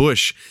this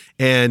bush,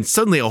 and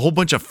suddenly a whole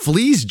bunch of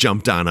fleas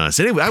jumped on us.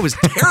 Anyway, I was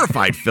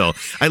terrified, Phil.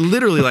 I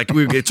literally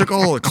it took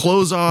all the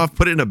clothes off,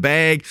 put it in a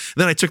bag.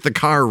 Then I took the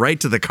car right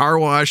to the car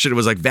wash, and it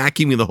was like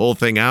vacuuming the whole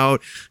thing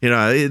out.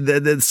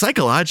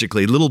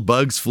 Psychologically, little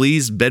bugs,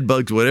 fleas, bed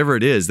bugs, whatever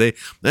it is,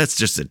 that's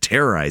just a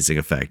terrorizing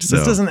effect. So.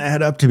 This doesn't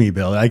add up to me,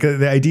 Bill. Like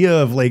the idea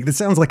of this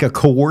sounds like a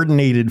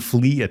coordinated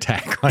flea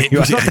attack on you.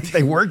 I don't think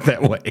they work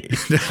that way.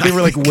 They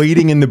were like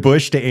waiting in the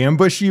bush to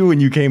ambush you when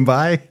you came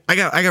by. I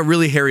got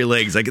really hairy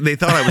legs. Like they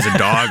thought I was a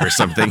dog or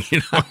something,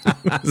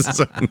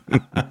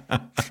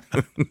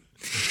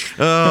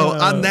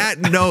 On that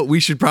note, we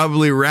should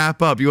probably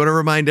wrap up. You want to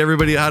remind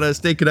everybody how to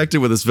stay connected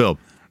with us, Phil?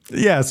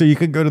 Yeah, so you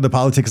can go to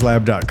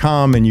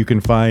thepoliticslab.com and you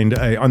can find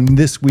on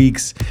this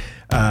week's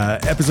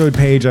episode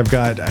page, I've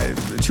got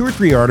 2 or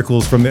 3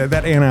 articles from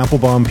that Ann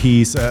Applebaum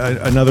piece,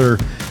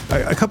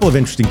 a couple of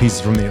interesting pieces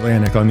from the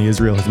Atlantic on the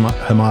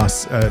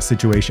Israel-Hamas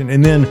situation,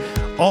 and then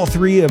all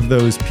 3 of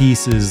those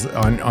pieces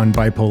on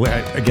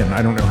bipolar. Again,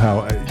 I don't know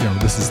how,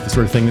 this is the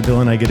sort of thing that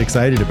Bill and I get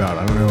excited about.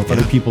 I don't know if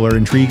other people are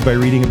intrigued by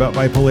reading about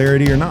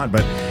bipolarity or not,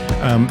 but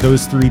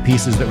those 3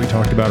 pieces that we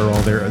talked about are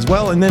all there as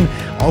well. And then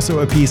also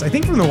a piece, I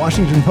think, from the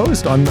Washington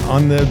Post on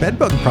the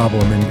bedbug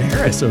problem in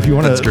Paris. So if you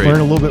want to learn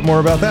a little bit more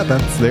about that,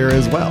 that's there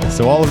as well.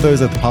 So all of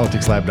those at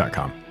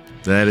thepoliticslab.com.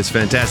 That is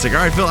fantastic. All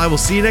right, Phil, I will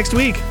see you next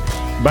week.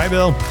 Bye,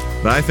 Bill.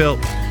 Bye, Phil.